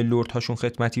لحظه به لردهاشون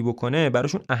خدمتی بکنه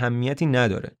براشون اهمیتی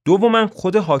نداره. دوما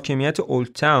خود حاکمیت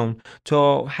اولد تاون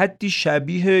تا حدی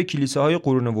شبیه کلیساهای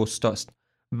قرون وسطاست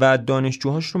و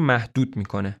دانشجوهاش رو محدود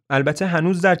میکنه. البته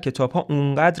هنوز در کتاب‌ها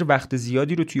اونقدر وقت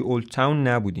زیادی رو توی اولد تاون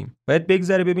نبودیم. باید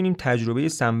بگذره ببینیم تجربه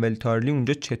سمول تارلی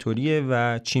اونجا چطوریه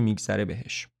و چی میگذره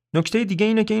بهش. نکته دیگه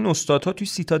اینه که این استادها توی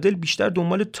سیتادل بیشتر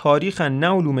دنبال تاریخن، نه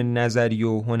علوم نظری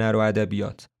و هنر و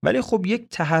ادبیات. ولی خب یک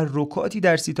تحرکاتی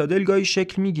در سیتادل گاهی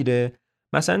شکل میگیره.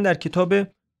 مثلا در کتاب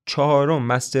 4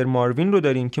 مستر ماروین رو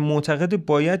داریم که معتقد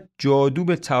باید جادو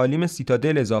به تعالیم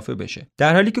سیتادل اضافه بشه،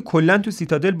 در حالی که کلا تو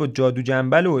سیتادل با جادو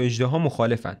جنبل و اژدها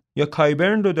مخالفن. یا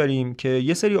کایبرن رو داریم که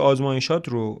یه سری آزمایشات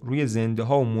رو روی زنده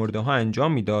ها و مرده ها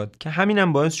انجام میداد که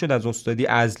همینم باعث شد از استادی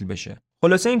عزل بشه.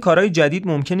 خلاصه این کارهای جدید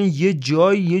ممکنه یه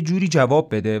جایی یه جوری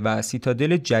جواب بده و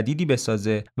سیتادل جدیدی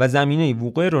بسازه و زمینه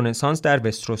وقوع رنسانس در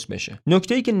وستروس بشه.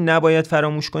 نکته‌ای که نباید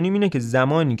فراموش کنیم اینه که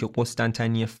زمانی که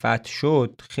قسطنطنیه فتح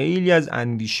شد، خیلی از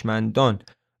اندیشمندان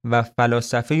و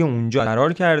فلاسفه اونجا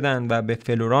فرار کردن و به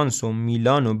فلورانس و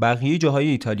میلان و بقیه جاهای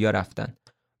ایتالیا رفتن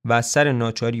و از سر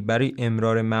ناچاری برای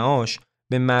امرار معاش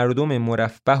به مردم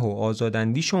مرفه و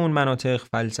آزاداندیش اون مناطق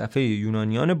فلسفه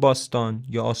یونانیان باستان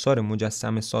یا آثار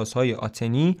مجسمه سازهای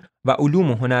آتنی و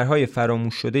علوم و هنرهای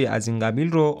فراموش شده از این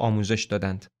قبیل رو آموزش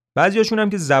دادند. بعضیاشون هم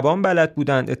که زبان بلد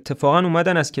بودند اتفاقا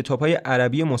اومدن از کتابهای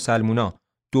عربی مسلمونا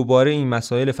دوباره این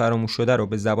مسائل فراموش شده رو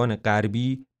به زبان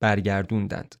غربی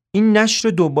برگردوندند. این نشر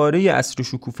دوباره عصر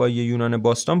شکوفایی یونان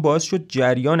باستان باعث شد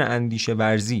جریان اندیشه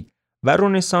ورزی و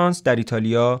رنسانس در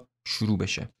ایتالیا شروع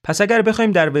بشه. پس اگر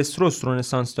بخوایم در وستروس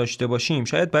رنسانس داشته باشیم،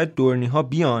 شاید باید دورنی‌ها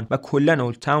بیان و کلاً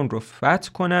اولد تاون رو فتح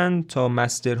کنن تا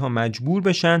مسترها مجبور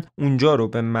بشن اونجا رو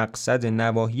به مقصد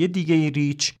نواحی دیگه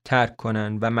ریچ ترک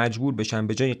کنن و مجبور بشن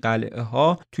به جای قلعه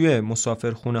ها توی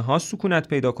مسافرخونه ها سکونت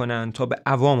پیدا کنن تا به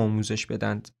عوام آموزش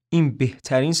بدن. این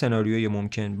بهترین سناریوی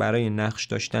ممکن برای نقش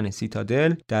داشتن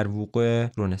سیتادل در وقوع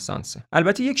رنسانسه.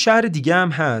 البته یک شهر دیگه هم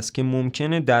هست که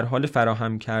ممکنه در حال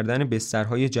فراهم کردن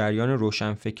بسترهای جریان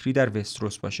روشنفکری در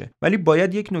وستروس باشه، ولی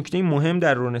باید یک نکته مهم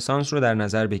در رنسانس رو در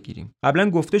نظر بگیریم. قبلا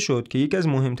گفته شد که یکی از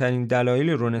مهمترین دلایل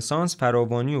رنسانس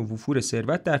فراوانی و وفور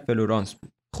ثروت در فلورانس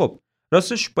بود. خب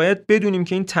راستش باید بدونیم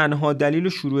که این تنها دلیل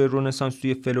شروع رنسانس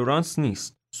توی فلورانس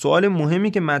نیست. سوال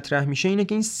مهمی که مطرح میشه اینه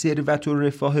که این ثروت و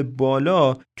رفاه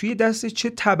بالا توی دست چه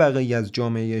طبقه‌ای از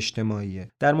جامعه اجتماعیه؟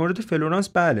 در مورد فلورانس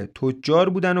بله، تجار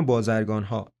بودن و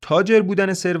بازرگان‌ها. تاجر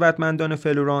بودن ثروتمندان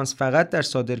فلورانس فقط در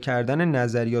صادر کردن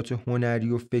نظریات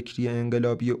هنری و فکری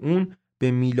انقلابی اون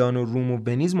به میلان و روم و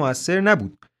ونیز مؤثر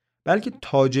نبود، بلکه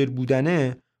تاجر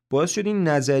بودنه باعث شد این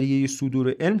نظریه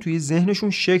صدور علم توی ذهنشون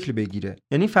شکل بگیره.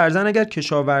 یعنی فرضاً اگر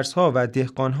کشاورزها و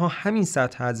دهقانها همین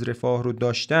سطح از رفاه رو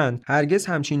داشتن، هرگز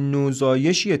همچین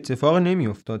نوزایشی اتفاق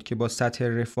نمیافتاد که با سطح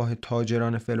رفاه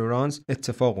تاجران فلورانس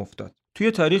اتفاق افتاد.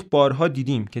 توی تاریخ بارها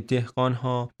دیدیم که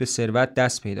دهقانها به ثروت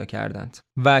دست پیدا کردند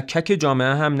و کک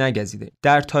جامعه هم نگزیده.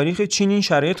 در تاریخ چین این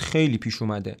شرایط خیلی پیش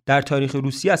اومده. در تاریخ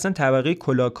روسیه اصلا طبقه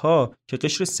کلاک‌ها که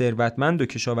قشر ثروتمند و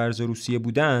کشاورز روسیه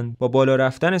بودند، با بالا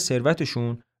رفتن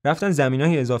ثروتشون رفتن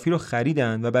زمینای اضافی رو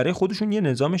خریدن و برای خودشون یه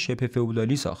نظام شبه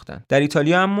فئودالی ساختن. در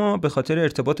ایتالیا اما به خاطر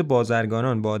ارتباط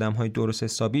بازرگانان با آدم‌های درست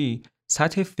حسابی،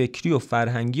 سطح فکری و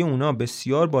فرهنگی اونا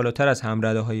بسیار بالاتر از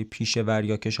همرده‌های پیشه‌ور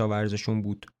یا کشاورزشون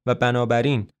بود و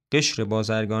بنابراین قشر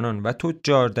بازرگانان و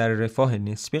تجار در رفاه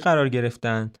نسبی قرار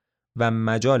گرفتند و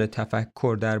مجال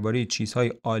تفکر درباره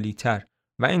چیزهای عالی‌تر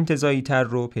و انتزاعی‌تر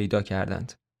رو پیدا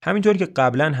کردند. همینطور که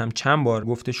قبلا هم چند بار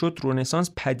گفته شد،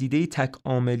 رنسانس پدیده‌ای تک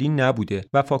عاملی نبوده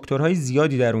و فاکتورهای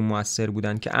زیادی در اون مؤثر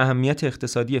بودند که اهمیت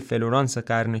اقتصادی فلورانس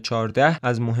قرن 14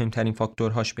 از مهمترین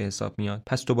فاکتورهاش به حساب میاد.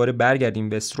 پس دوباره برگردیم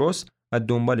به استروس و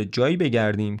دنبال جایی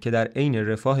بگردیم که در عین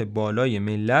رفاه بالای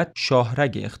ملت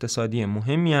شاهرگ اقتصادی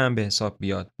مهمی هم به حساب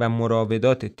بیاد و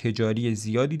مراودات تجاری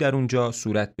زیادی در اونجا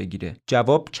صورت بگیره.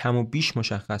 جواب کم و بیش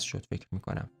مشخص شد فکر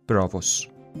میکنم. براووس.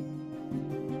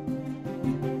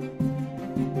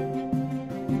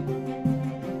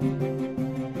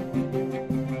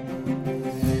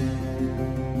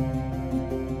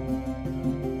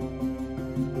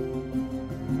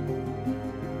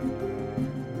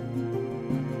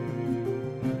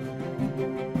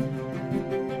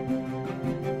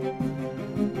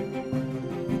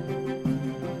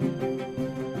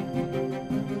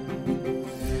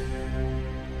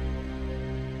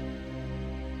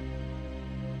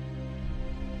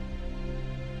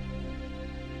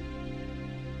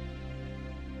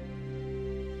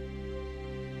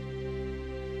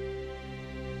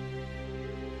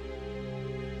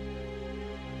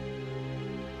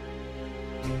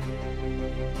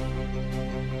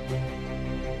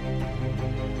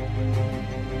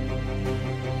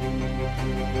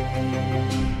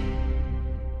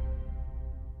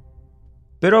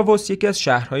 براووس یکی از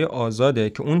شهرهای آزاده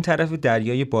که اون طرف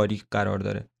دریای باریک قرار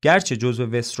داره. گرچه جزو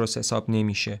وستروس حساب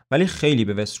نمیشه، ولی خیلی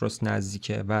به وستروس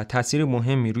نزدیکه و تأثیر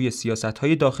مهمی روی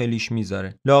سیاست‌های داخلیش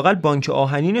میذاره. لااقل بانک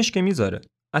آهنینش که میذاره.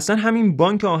 اصلا همین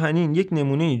بانک آهنین یک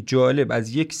نمونه جالب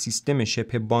از یک سیستم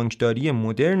شبه بانکداری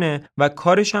مدرنه و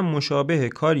کارش هم مشابه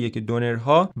کاریه که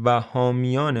دونرها و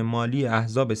حامیان مالی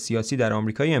احزاب سیاسی در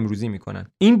آمریکای امروزی میکنن.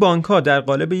 این بانک‌ها در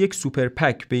قالب یک سوپر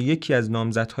پک به یکی از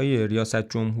نامزدهای ریاست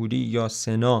جمهوری یا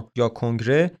سنا یا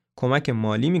کنگره کمک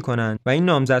مالی میکنن و این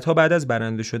نامزدها بعد از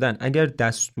برنده شدن اگر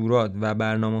دستورات و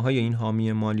برنامه‌های این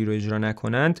حامی مالی رو اجرا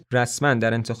نکنند، رسما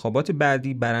در انتخابات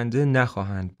بعدی برنده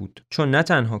نخواهند بود. چون نه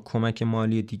تنها کمک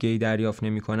مالی دیگه‌ای دریافت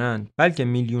نمیکنند، بلکه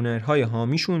میلیونرهای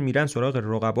حامیشون میرن سراغ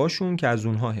رقباشون که از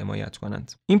اونها حمایت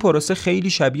کنند. این پروسه خیلی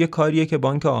شبیه کاریه که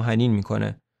بانک آهنین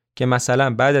میکنه که مثلا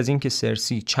بعد از اینکه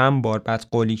سرسی چند بار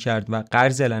بدقولی کرد و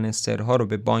قرض لنسترها رو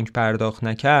به بانک پرداخت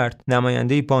نکرد،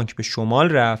 نماینده بانک به شمال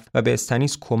رفت و به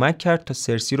استنیس کمک کرد تا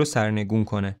سرسی رو سرنگون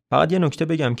کنه. فقط یه نکته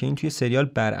بگم که این توی سریال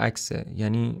برعکسه،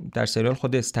 یعنی در سریال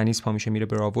خود استنیس پا میشه میره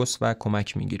براووس و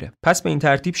کمک میگیره. پس به این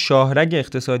ترتیب شاهرگ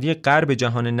اقتصادی غرب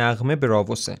جهان نغمه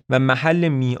براووسه و محل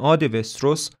میعاد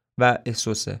وستروس و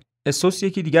اسوسه. اسوس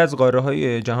یکی دیگه از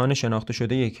قاره‌های جهان شناخته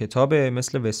شده یک کتابه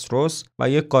مثل وستروس و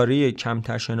یک قاره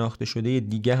کمتر شناخته شده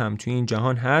دیگه هم توی این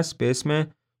جهان هست به اسم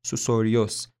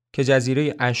سوسوریوس که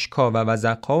جزیره اشکا و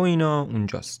وزقا و اینا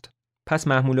اونجاست. پس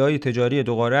محموله‌های تجاری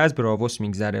دو قاره از براووس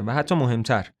میگذره و حتی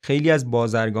مهمتر خیلی از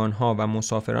بازرگان‌ها و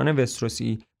مسافران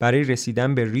وستروسی برای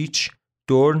رسیدن به ریچ،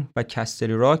 دورن و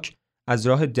کستل راک از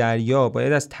راه دریا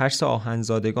باید از ترس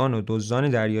آهنزادگان و دزدان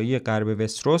دریایی غرب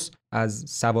وستروس از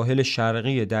سواحل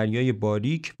شرقی دریای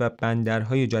باریک و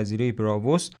بندرهای جزیره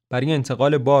براووس برای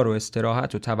انتقال بار و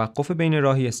استراحت و توقف بین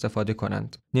راهی استفاده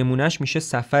کنند. نمونهش میشه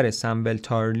سفر سمول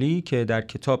تارلی که در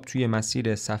کتاب توی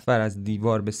مسیر سفر از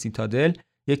دیوار به سیتادل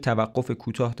یک توقف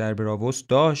کوتاه در براووس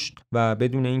داشت و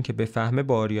بدون اینکه بفهمه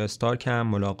با آریا استارک هم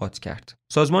ملاقات کرد.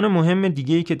 سازمان مهم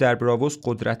دیگه‌ای که در براووس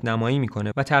قدرت نمایی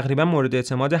میکنه و تقریبا مورد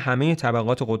اعتماد همه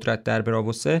طبقات قدرت در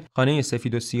براووس، خانه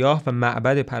سفید و سیاه و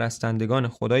معبد پرستندگان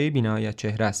خدای بی‌نهایت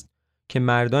چهره است که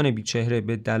مردان بیچهره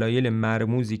به دلایل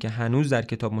مرموزی که هنوز در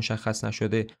کتاب مشخص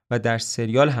نشده و در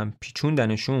سریال هم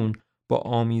پیچوندنشون با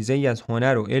آمیزه‌ای از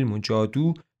هنر و علم و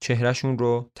جادو چهرهشون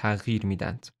رو تغییر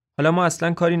میدند. حالا ما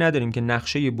اصلا کاری نداریم که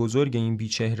نقشه بزرگ این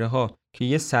بیچهره ها که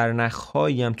یه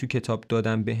سرنخ‌هایی هم تو کتاب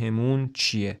دادن بهمون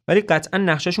چیه، ولی قطعا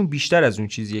نقشهشون بیشتر از اون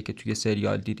چیزیه که توی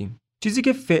سریال دیدیم. چیزی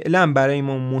که فعلا برای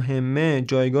ما مهمه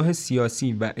جایگاه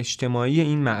سیاسی و اجتماعی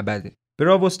این معبده.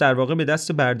 براووس در واقع به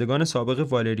دست بردگان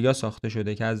سابق والریا ساخته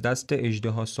شده که از دست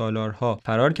اژدها سالارها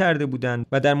فرار کرده بودند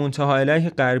و در منتهی علیه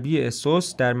غربی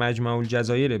اسوس در مجمع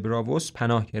الجزایر براووس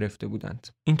پناه گرفته بودند.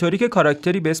 اینطوری که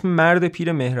کاراکتری به اسم مرد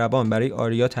پیر مهربان برای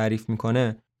آریا تعریف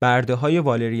میکنه، برده‌های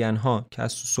والریان‌ها که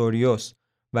از سوسوریوس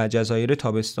و جزایر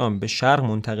تابستان به شرق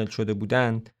منتقل شده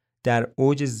بودند، در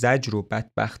اوج زجر و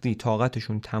بدبختی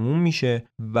طاقتشون تموم میشه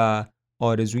و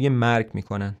آرزوی مرگ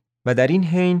میکنن و در این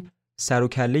حین سر و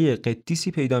کله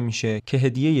قدیسی پیدا میشه که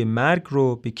هدیه مرگ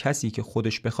رو به کسی که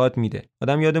خودش بخواد میده.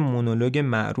 آدم یاد مونولوگ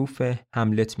معروف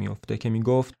هملت میفته که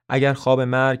میگفت اگر خواب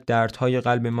مرگ دردهای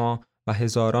قلب ما و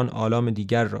هزاران آلام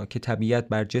دیگر را که طبیعت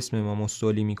بر جسم ما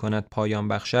مستولی میکند پایان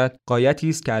بخشد، غایتی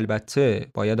است که البته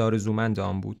باید آرزومند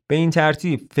آن بود. به این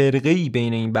ترتیب فرقه‌ای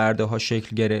بین این برده‌ها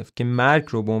شکل گرفت که مرگ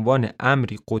رو به عنوان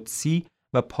امری قدسی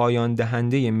و پایان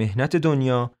دهنده مهنت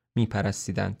دنیا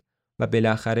میپرستیدند و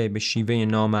بالاخره به شیوه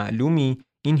نامعلومی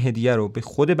این هدیه رو به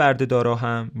خود برده‌دارا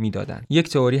هم میدادند. یک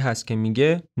تئوری هست که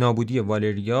میگه نابودی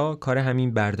والریا کار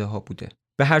همین برده‌ها بوده.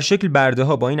 به هر شکل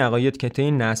برده‌ها با این عقاید که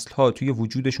طی نسل‌ها توی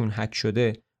وجودشون حک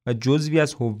شده و جزوی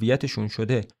از هویتشون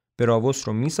شده، براووس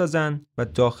رو میسازن و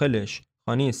داخلش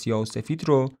خانه سیاه و سفید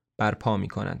رو برپا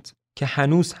میکنند که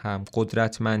هنوز هم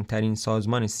قدرتمندترین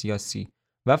سازمان سیاسی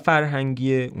و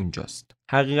فرهنگی اونجاست.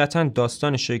 حقیقتاً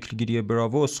داستان شکلگیری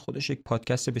براووس خودش یک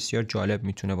پادکست بسیار جالب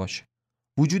میتونه باشه.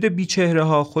 وجود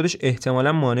بیچهره‌ها خودش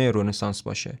احتمالاً مانع رنسانس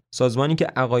باشه. سازمانی که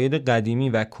عقاید قدیمی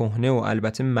و کهنه و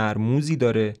البته مرموزی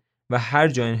داره و هر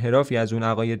جا انحرافی از اون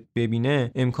عقاید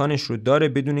ببینه امکانش رو داره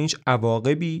بدون هیچ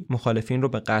عواقبی مخالفین رو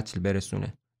به قتل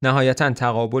برسونه. نهایتاً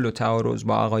تقابل و تعارض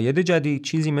با عقاید جدید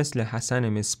چیزی مثل حسن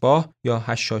مصباح یا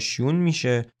حشاشیون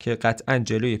میشه که قطعاً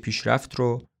جلوی پیشرفت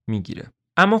رو میگیره.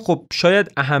 اما خب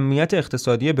شاید اهمیت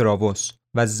اقتصادی براووس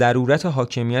و ضرورت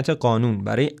حاکمیت قانون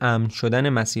برای امن شدن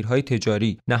مسیرهای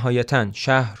تجاری نهایتاً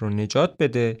شهر رو نجات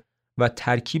بده و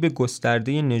ترکیب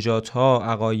گسترده نژادها،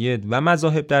 عقاید و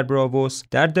مذاهب در براووس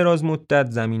در دراز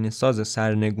مدت زمین ساز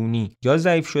سرنگونی یا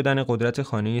ضعیف شدن قدرت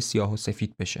خانه سیاه و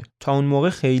سفید بشه. تا اون موقع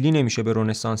خیلی نمیشه به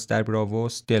رنسانس در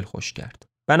براووس دلخوش کرد.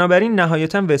 بنابراین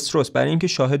نهایتاً وستروس برای اینکه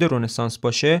شاهد رنسانس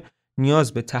باشه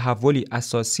نیاز به تحولی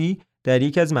اساسی در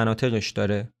یکی از مناطقش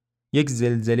داره. یک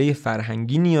زلزله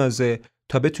فرهنگی نیازه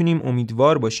تا بتونیم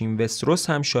امیدوار باشیم وستروس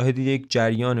هم شاهد یک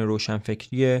جریان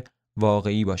روشنفکری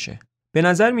واقعی باشه. به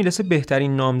نظر میرسه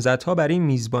بهترین نامزدها برای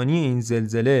میزبانی این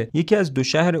زلزله یکی از دو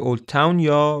شهر اولد تاون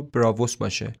یا براووس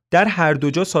باشه. در هر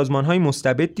دو جا سازمان‌های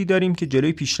مستبدی داریم که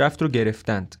جلوی پیشرفت رو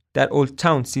گرفتند. در اولد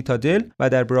تاون سیتادل و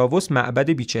در براووس معبد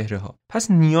بیچهره‌ها.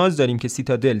 پس نیاز داریم که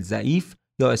سیتادل ضعیف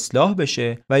یا اصلاح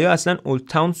بشه و یا اصلا اولد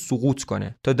تاون سقوط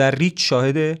کنه تا در ریچ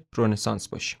شاهد رنسانس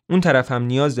باشیم. اون طرف هم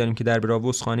نیاز داریم که در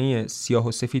براووس خانه سیاه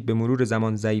و سفید به مرور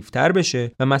زمان ضعیف‌تر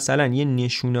بشه و مثلا یه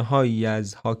نشونه‌هایی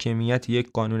از حاکمیت یک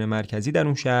قانون مرکزی در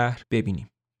اون شهر ببینیم.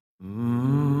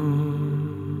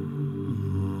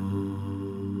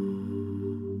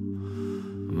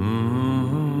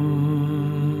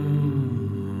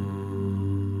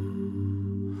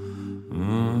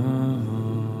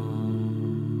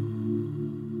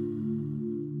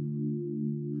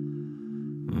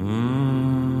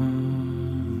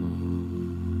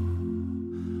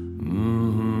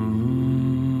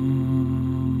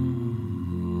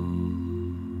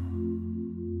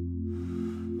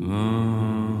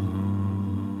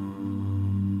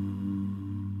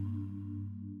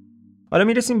 حالا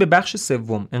میرسیم به بخش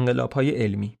سوم، انقلاب‌های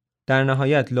علمی. در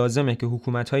نهایت لازمه که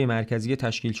حکومت‌های مرکزی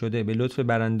تشکیل شده به لطف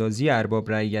براندازی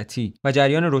ارباب رعیتی و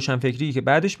جریان روشنفکری که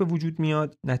بعدش به وجود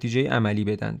میاد نتیجه عملی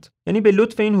بدند. یعنی به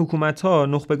لطف این حکومت‌ها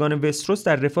نخبگان وستروس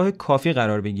در رفاه کافی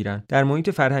قرار بگیرن، در محیط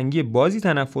فرهنگی بازی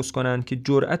تنفس کنند که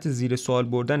جرأت زیر سوال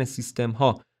بردن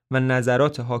سیستم‌ها و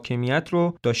نظرات حاکمیت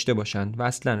رو داشته باشند و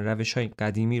اصلا روش‌های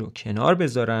قدیمی رو کنار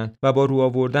بذارن و با رو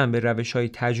آوردن به روش‌های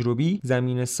تجربی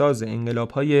زمین ساز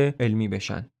انقلاب‌های علمی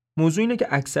بشن. موضوع اینه که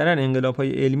اکثرا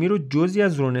انقلاب‌های علمی رو جزئی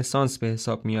از رنسانس به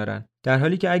حساب میارن، در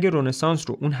حالی که اگه رنسانس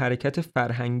رو اون حرکت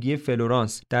فرهنگی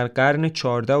فلورانس در قرن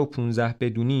 14 و 15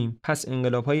 بدونیم، پس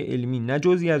انقلاب‌های علمی نه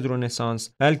جزئی از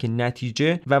رنسانس بلکه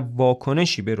نتیجه و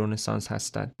واکنشی به رنسانس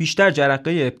هستند. بیشتر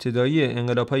جرقه ابتدایی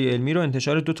انقلاب‌های علمی رو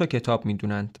انتشار 2 تا کتاب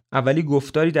میدونند. اولی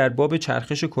گفتاری در باب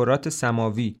چرخش کرات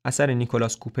سماوی اثر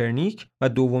نیکولاس کوپرنیک و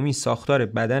دومی ساختار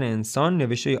بدن انسان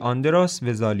نوشته آندراس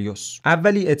وزالیوس.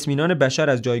 اولی اطمینان بشر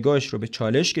از جایگاهش رو به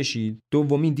چالش کشید،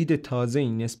 دومی دید تازه‌ای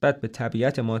نسبت به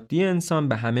طبیعت مادی انسان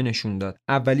به همه نشون داد.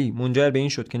 اولی منجر به این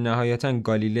شد که نهایتاً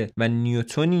گالیله و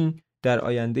نیوتنی در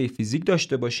آینده فیزیک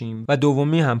داشته باشیم و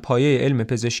دومی هم پایه علم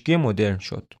پزشکی مدرن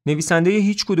شد. نویسنده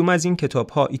هیچ کدوم از این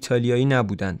کتاب‌ها ایتالیایی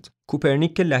نبودند.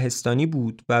 کوپرنیک که لهستانی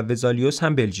بود و وزالیوس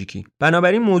هم بلژیکی.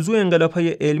 بنابراین موضوع انقلاب‌های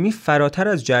علمی فراتر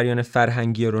از جریان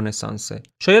فرهنگی رنسانسه.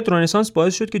 شاید رنسانس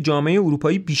باعث شد که جامعه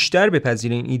اروپایی بیشتر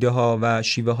بپذیره این ایده‌ها و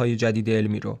شیوه‌های جدید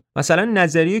علمی رو. مثلا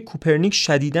نظریه کوپرنیک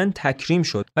شدیداً تکریم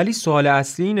شد، ولی سوال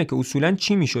اصلی اینه که اصولاً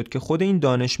چی میشد که خود این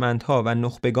دانشمندها و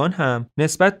نخبگان هم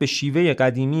نسبت به شیوه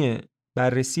قدیمی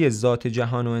بررسی ذات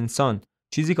جهان و انسان،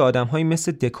 چیزی که آدم‌هایی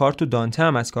مثل دکارت و دانته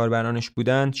هم از کاربرانش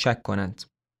بودند، شک کنند.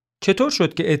 چطور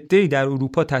شد که عده‌ای در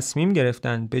اروپا تصمیم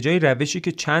گرفتند به جای روشی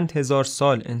که چند هزار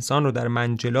سال انسان رو در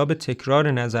منجلاب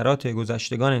تکرار نظرات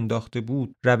گذشتگان انداخته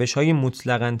بود، روش‌های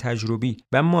مطلقاً تجربی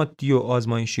و مادی و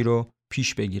آزمایشی رو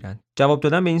پیش بگیرند؟ جواب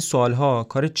دادن به این سوال‌ها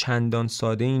کار چندان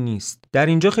ساده‌ای نیست. در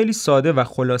اینجا خیلی ساده و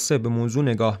خلاصه به موضوع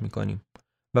نگاه می‌کنیم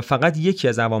و فقط یکی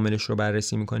از عواملش رو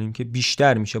بررسی می‌کنیم که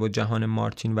بیشتر میشه با جهان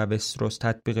مارتین و وستروس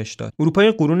تطبیقش داد.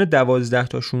 اروپای قرون 12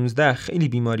 تا 16 خیلی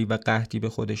بیماری و قحطی به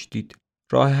خودش دید.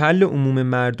 راه حل عموم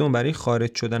مردم برای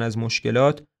خارج شدن از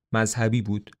مشکلات مذهبی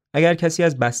بود. اگر کسی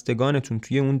از بستگانتون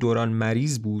توی اون دوران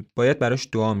مریض بود، باید براش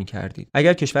دعا می‌کردید.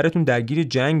 اگر کشورتون درگیر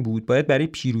جنگ بود، باید برای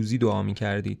پیروزی دعا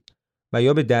می‌کردید و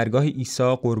یا به درگاه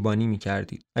عیسی قربانی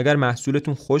می‌کردید. اگر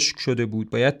محصولتون خشک شده بود،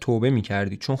 باید توبه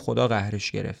می‌کردید چون خدا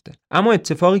قهرش گرفته. اما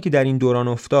اتفاقی که در این دوران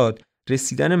افتاد،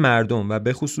 رسیدن مردم و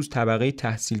به خصوص طبقه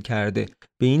تحصیل کرده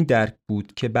به این درک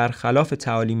بود که برخلاف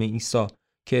تعالیم عیسی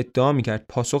که ادعا میکرد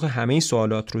پاسخ همه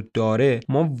سوالات رو داره،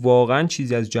 ما واقعا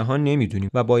چیزی از جهان نمیدونیم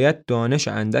و باید دانش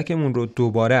اندکمون رو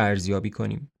دوباره ارزیابی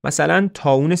کنیم. مثلا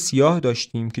طاعون سیاه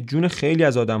داشتیم که جون خیلی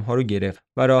از آدم‌ها رو گرفت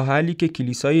و راه حلی که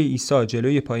کلیسای عیسی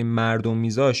جلوی پای مردم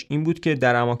میذاشت این بود که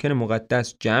در اماکن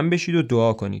مقدس جمع بشید و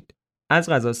دعا کنید. از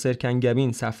غذا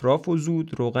سرکنگبین صفرا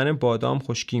فزود، روغن بادام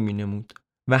خشکی مینمود.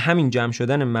 و همین جمع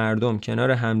شدن مردم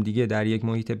کنار همدیگه در یک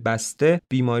محیط بسته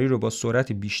بیماری رو با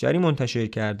سرعت بیشتری منتشر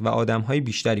کرد و آدم‌های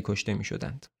بیشتری کشته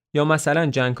می‌شدند. یا مثلا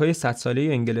جنگ‌های 100 ساله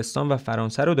انگلستان و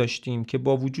فرانسه رو داشتیم که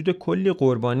با وجود کلی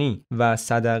قربانی و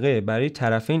صدقه برای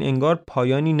طرفین انگار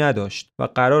پایانی نداشت و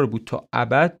قرار بود تا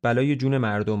ابد بلای جون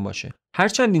مردم باشه.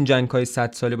 هرچند این جنگ‌های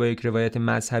 100 ساله با یک روایت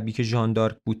مذهبی که ژان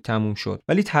دارک بود تموم شد،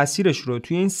 ولی تأثیرش رو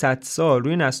توی این 100 سال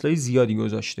روی نسل‌های زیادی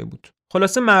گذاشته بود.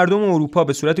 خلاصه مردم اروپا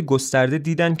به صورت گسترده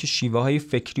دیدن که شیوه‌های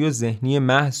فکری و ذهنی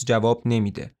محض جواب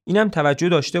نمیده. اینم توجه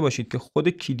داشته باشید که خود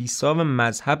کلیسا و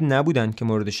مذهب نبودن که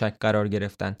مورد شک قرار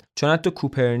گرفتند، چون حتی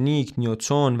کوپرنیک،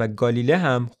 نیوتن و گالیله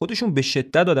هم خودشون به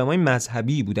شدت آدمای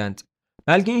مذهبی بودند.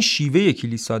 بلکه این شیوه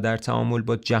کلیسا در تعامل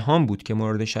با جهان بود که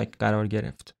مورد شک قرار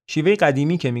گرفت. شیوه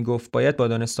قدیمی که میگفت باید با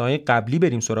دانسته‌های قبلی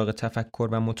بریم سراغ تفکر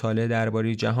و مطالعه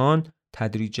درباره جهان،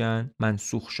 تدریجاً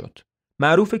منسوخ شد.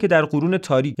 معروفه که در قرون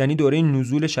تاریک، یعنی دوره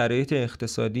نزول شرایط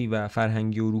اقتصادی و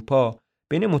فرهنگی اروپا،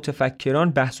 بین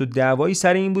متفکران بحث و دعوایی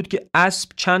سر این بود که اسب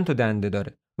چند تا دنده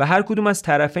داره و هر کدوم از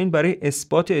طرفین برای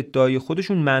اثبات ادعای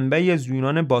خودشون منبعی از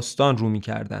یونان باستان رو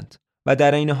می‌کردند و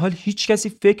در این حال هیچ کسی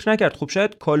فکر نکرد خب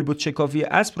شاید کالبد شکافی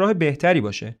اسب راه بهتری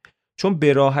باشه، چون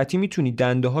به راحتی میتونی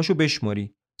دنده‌هاشو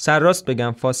بشماری. سرراست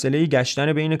بگم فاصله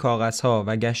گشتن بین کاغذها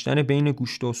و گشتن بین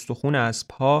گوشت و استخوان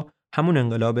اسب‌ها همون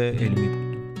انقلاب علمی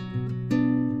بود.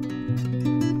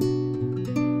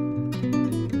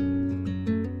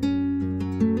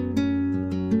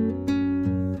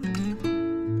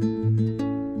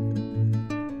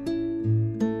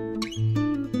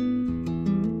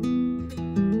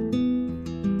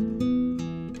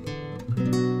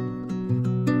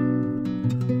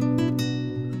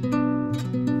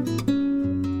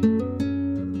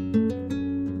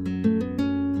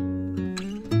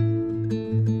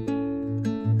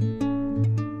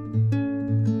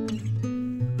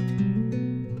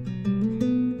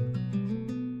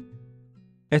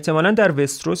 احتمالاً در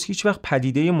وستروس هیچ وقت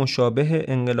پدیده مشابه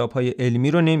انقلاب‌های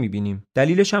علمی رو نمی‌بینیم.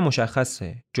 دلیلش هم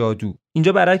مشخصه، جادو.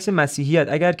 اینجا برعکس مسیحیت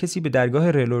اگر کسی به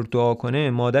درگاه رلور دعا کنه،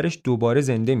 مادرش دوباره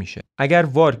زنده میشه. اگر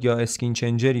وارگ یا اسکین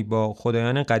چنجری با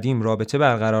خدایان قدیم رابطه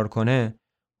برقرار کنه،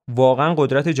 واقعاً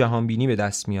قدرت جهانبینی به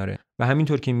دست میاره. و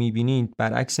همینطور که می‌بینید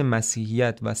برعکس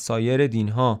مسیحیت و سایر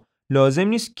دین‌ها، لازم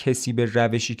نیست کسی به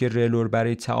روشی که رلور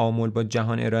برای تعامل با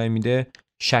جهان ارائه میده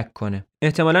شک کنه.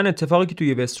 احتمالاً اتفاقی که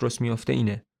توی وستروس میفته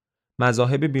اینه: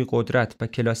 مذاهب بی‌قدرت و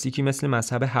کلاسیکی مثل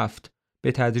مذهب هفت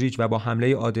به تدریج و با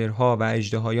حمله آدرها و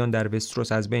اژدهایان در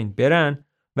وستروس از بین برن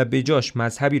و به جاش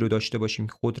مذهبی رو داشته باشیم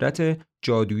که قدرت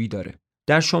جادویی داره.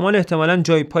 در شمال احتمالاً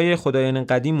جای پای خدایان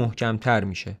قدیم محکم‌تر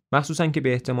میشه، مخصوصاً که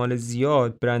به احتمال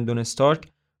زیاد برندون استارک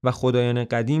و خدایان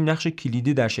قدیم نقش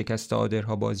کلیدی در شکست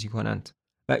آدرها بازی کنند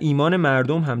و ایمان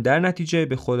مردم هم در نتیجه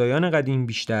به خدایان قدیم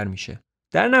بیشتر میشه.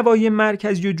 در نواحی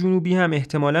مرکزی و جنوبی هم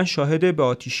احتمالاً شاهد به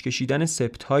آتیش کشیدن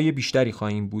سبت‌های بیشتری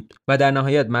خواهیم بود و در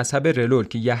نهایت مذهب رلور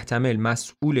که یحتمل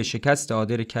مسئول شکست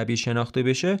آدر کبیر شناخته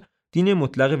بشه، دین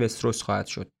مطلق وستروس خواهد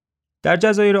شد. در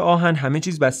جزایر آهن همه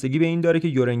چیز بستگی به این داره که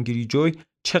یورن گریجوی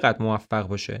چقدر موفق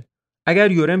باشه.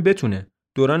 اگر یورن بتونه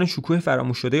دوران شکوه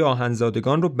فراموش شده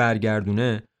آهنزادگان رو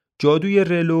برگردونه، جادوی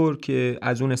رلور که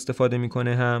از اون استفاده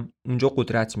میکنه هم اونجا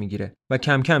قدرت میگیره و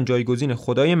کم کم جایگزین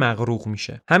خدای مغروق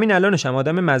میشه. همین الانش هم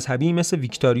آدم مذهبی مثل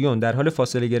ویکتاریون در حال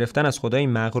فاصله گرفتن از خدای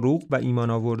مغروق و ایمان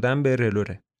آوردن به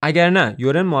رلوره. اگر نه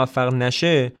یورن موفق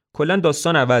نشه، کلا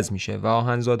داستان عوض میشه و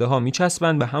آهنزاده ها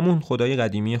میچسبن به همون خدای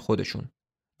قدیمی خودشون.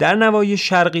 در نواحی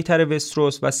شرقی تر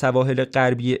وستروس و سواحل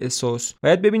غربی اسوس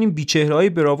باید ببینیم بیچهره‌های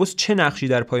براووس چه نقشی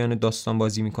در پایان داستان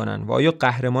بازی میکنن و آیا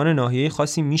قهرمان ناحیه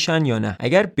خاصی میشن یا نه.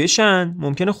 اگر بشن،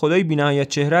 ممکنه خدای بی‌نهایت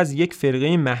چهره از یک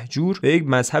فرقه مهجور به یک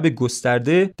مذهب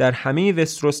گسترده در همه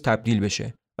وستروس تبدیل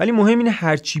بشه. ولی مهم اینه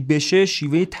هرچی بشه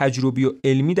شیوه تجربی و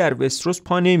علمی در وستروس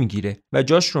پا نمیگیره و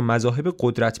جاش رو مذاهب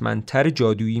قدرتمندتر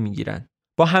جادویی میگیرن.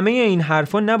 با همه این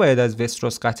حرفا نباید از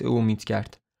وستروس قطع امید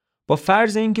کرد. با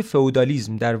فرض اینکه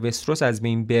فئودالیسم در وستروس از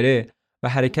بین بره و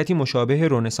حرکتی مشابه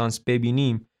رنسانس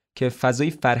ببینیم که فضای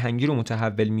فرهنگی رو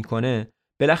متحول میکنه،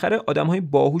 بالاخره آدم‌های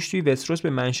باهوش توی وستروس به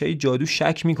منشأ جادو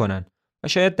شک میکنن و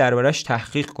شاید دربارش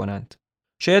تحقیق کنند.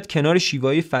 شاید کنار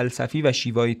شیوه‌های فلسفی و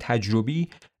شیوه‌های تجربی،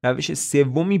 روش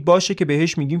سومی باشه که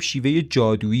بهش میگیم شیوه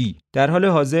جادویی. در حال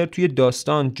حاضر توی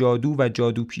داستان جادو و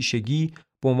جادو پیشگی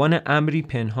به عنوان امری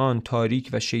پنهان، تاریک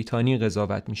و شیطانی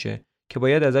قضاوت میشه که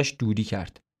باید ازش دوری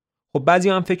کرد. خب بعضی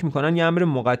هم فکر میکنن یه امر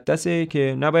مقدسه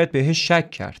که نباید بهش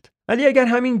شک کرد. ولی اگر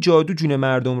همین جادو جون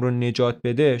مردم رو نجات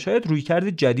بده، شاید رویکرد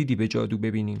جدیدی به جادو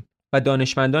ببینیم و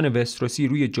دانشمندان وستروسی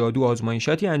روی جادو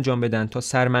آزمایشاتی انجام بدن تا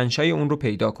سرمنشأ اون رو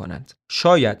پیدا کنند.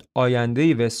 شاید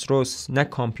آینده وستروس نه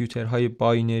کامپیوترهای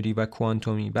باینری و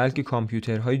کوانتومی، بلکه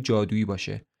کامپیوترهای جادویی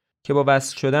باشه که با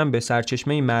وصل شدن به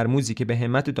سرچشمه مرموزی که به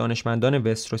همت دانشمندان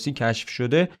وستروسی کشف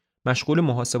شده، مشغول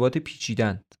محاسبات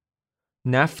پیچیدند.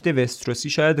 نفت وستروسی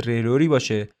شاید رلوری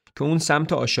باشه که اون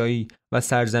سمت آشایی و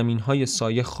سرزمین‌های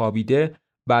سایه خوابیده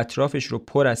و اطرافش رو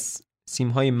پر از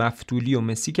سیم‌های مفتولی و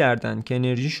مسی کردن که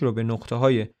انرژیش رو به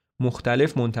نقطه‌های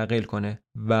مختلف منتقل کنه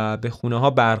و به خونه‌ها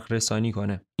برق رسانی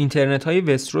کنه. اینترنت‌های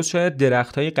وستروس شاید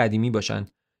درخت‌های قدیمی باشن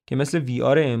که مثل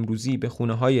VR امروزی به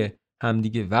خونه‌های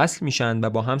همدیگه وصل میشن و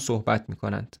با هم صحبت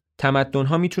میکنند.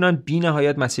 تمدن‌ها میتونن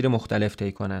بی‌نهایت مسیر مختلف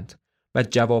طی کنند و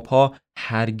جوابها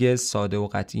هرگز ساده و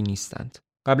قطعی نیستند.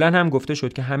 قبلا هم گفته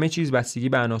شد که همه چیز بستگی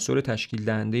به عناصر تشکیل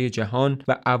دهنده جهان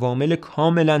و عوامل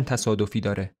کاملا تصادفی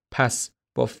داره. پس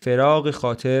با فراغ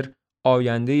خاطر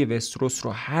آینده وستروس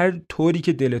رو هر طوری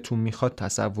که دلتون میخواد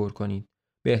تصور کنید.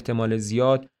 به احتمال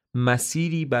زیاد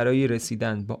مسیری برای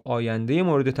رسیدن به آینده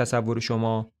مورد تصور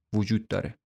شما وجود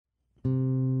داره.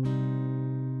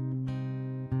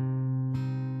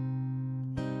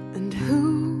 And who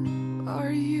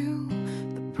are you?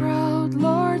 The proud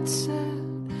Lord said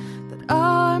that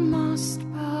I must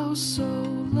bow so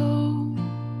low.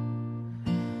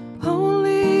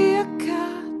 Only a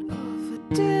cat of a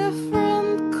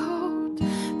different coat,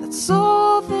 that's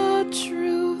all the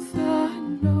truth I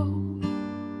know.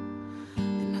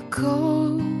 In a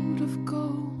coat of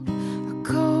gold, a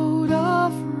coat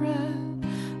of red,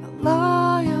 a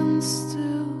lion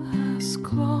still has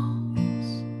claws,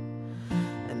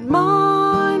 and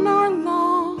mine are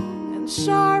long and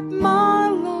sharp, my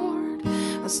Lord,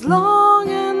 as long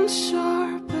and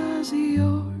sharp as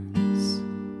yours.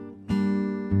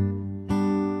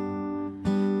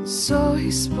 So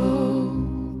he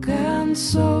spoke, and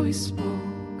so he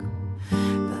spoke,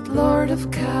 that Lord of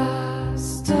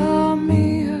Castamere.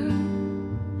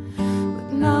 But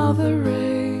now the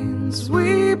rains we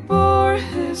bore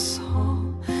his hall,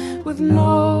 with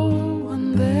no one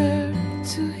there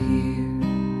to hear.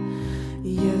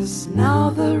 Yes, now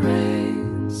the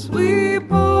rains we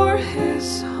bore his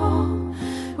hall,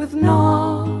 with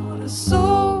not a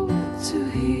soul to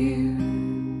hear.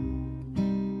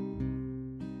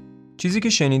 چیزی که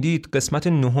شنیدید قسمت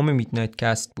 9 میدنایت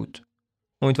کست بود.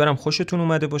 امیدوارم خوشتون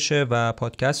اومده باشه و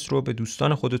پادکست رو به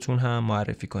دوستان خودتون هم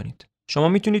معرفی کنید. شما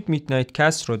میتونید میدنایت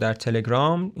کست رو در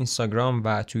تلگرام، اینستاگرام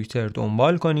و توییتر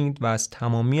دنبال کنید و از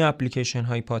تمامی اپلیکیشن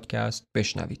های پادکست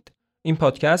بشنوید. این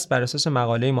پادکست بر اساس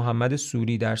مقاله محمد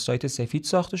سوری در سایت سفید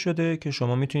ساخته شده که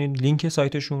شما میتونید لینک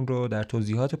سایتشون رو در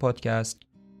توضیحات پادکست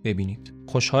ببینید.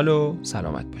 خوشحال و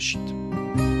سلامت باشید.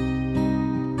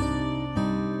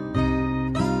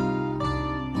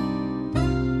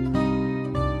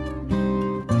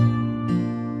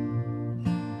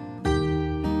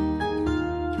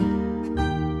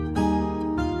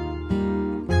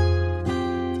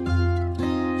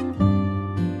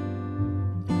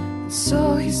 So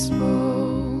he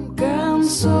spoke, and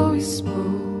so he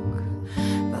spoke,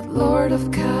 that Lord of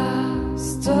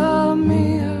Castamere.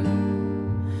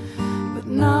 But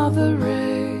now the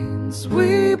rains we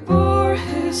bore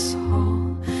his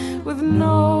hall with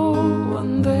no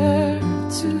one there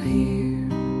to hear.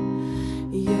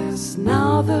 Yes,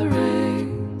 now the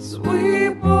rains we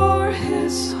bore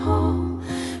his hall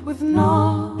with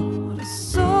not a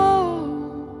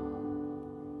soul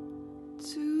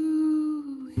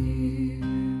to hear.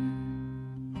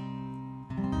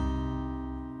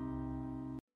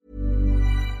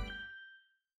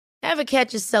 Ever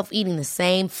catch yourself eating the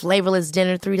same flavorless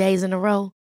dinner 3 days in a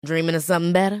row? Dreaming of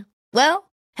something better? Well,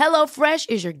 HelloFresh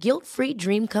is your guilt-free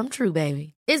dream come true,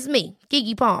 baby. It's me,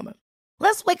 Keke Palmer.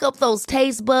 Let's wake up those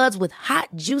taste buds with hot,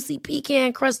 juicy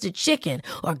pecan-crusted chicken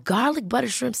or garlic butter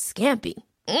shrimp scampi.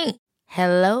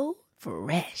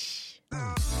 HelloFresh.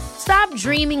 Stop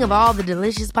dreaming of all the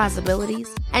delicious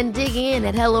possibilities and dig in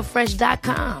at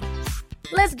HelloFresh.com.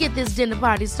 Let's get this dinner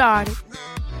party started.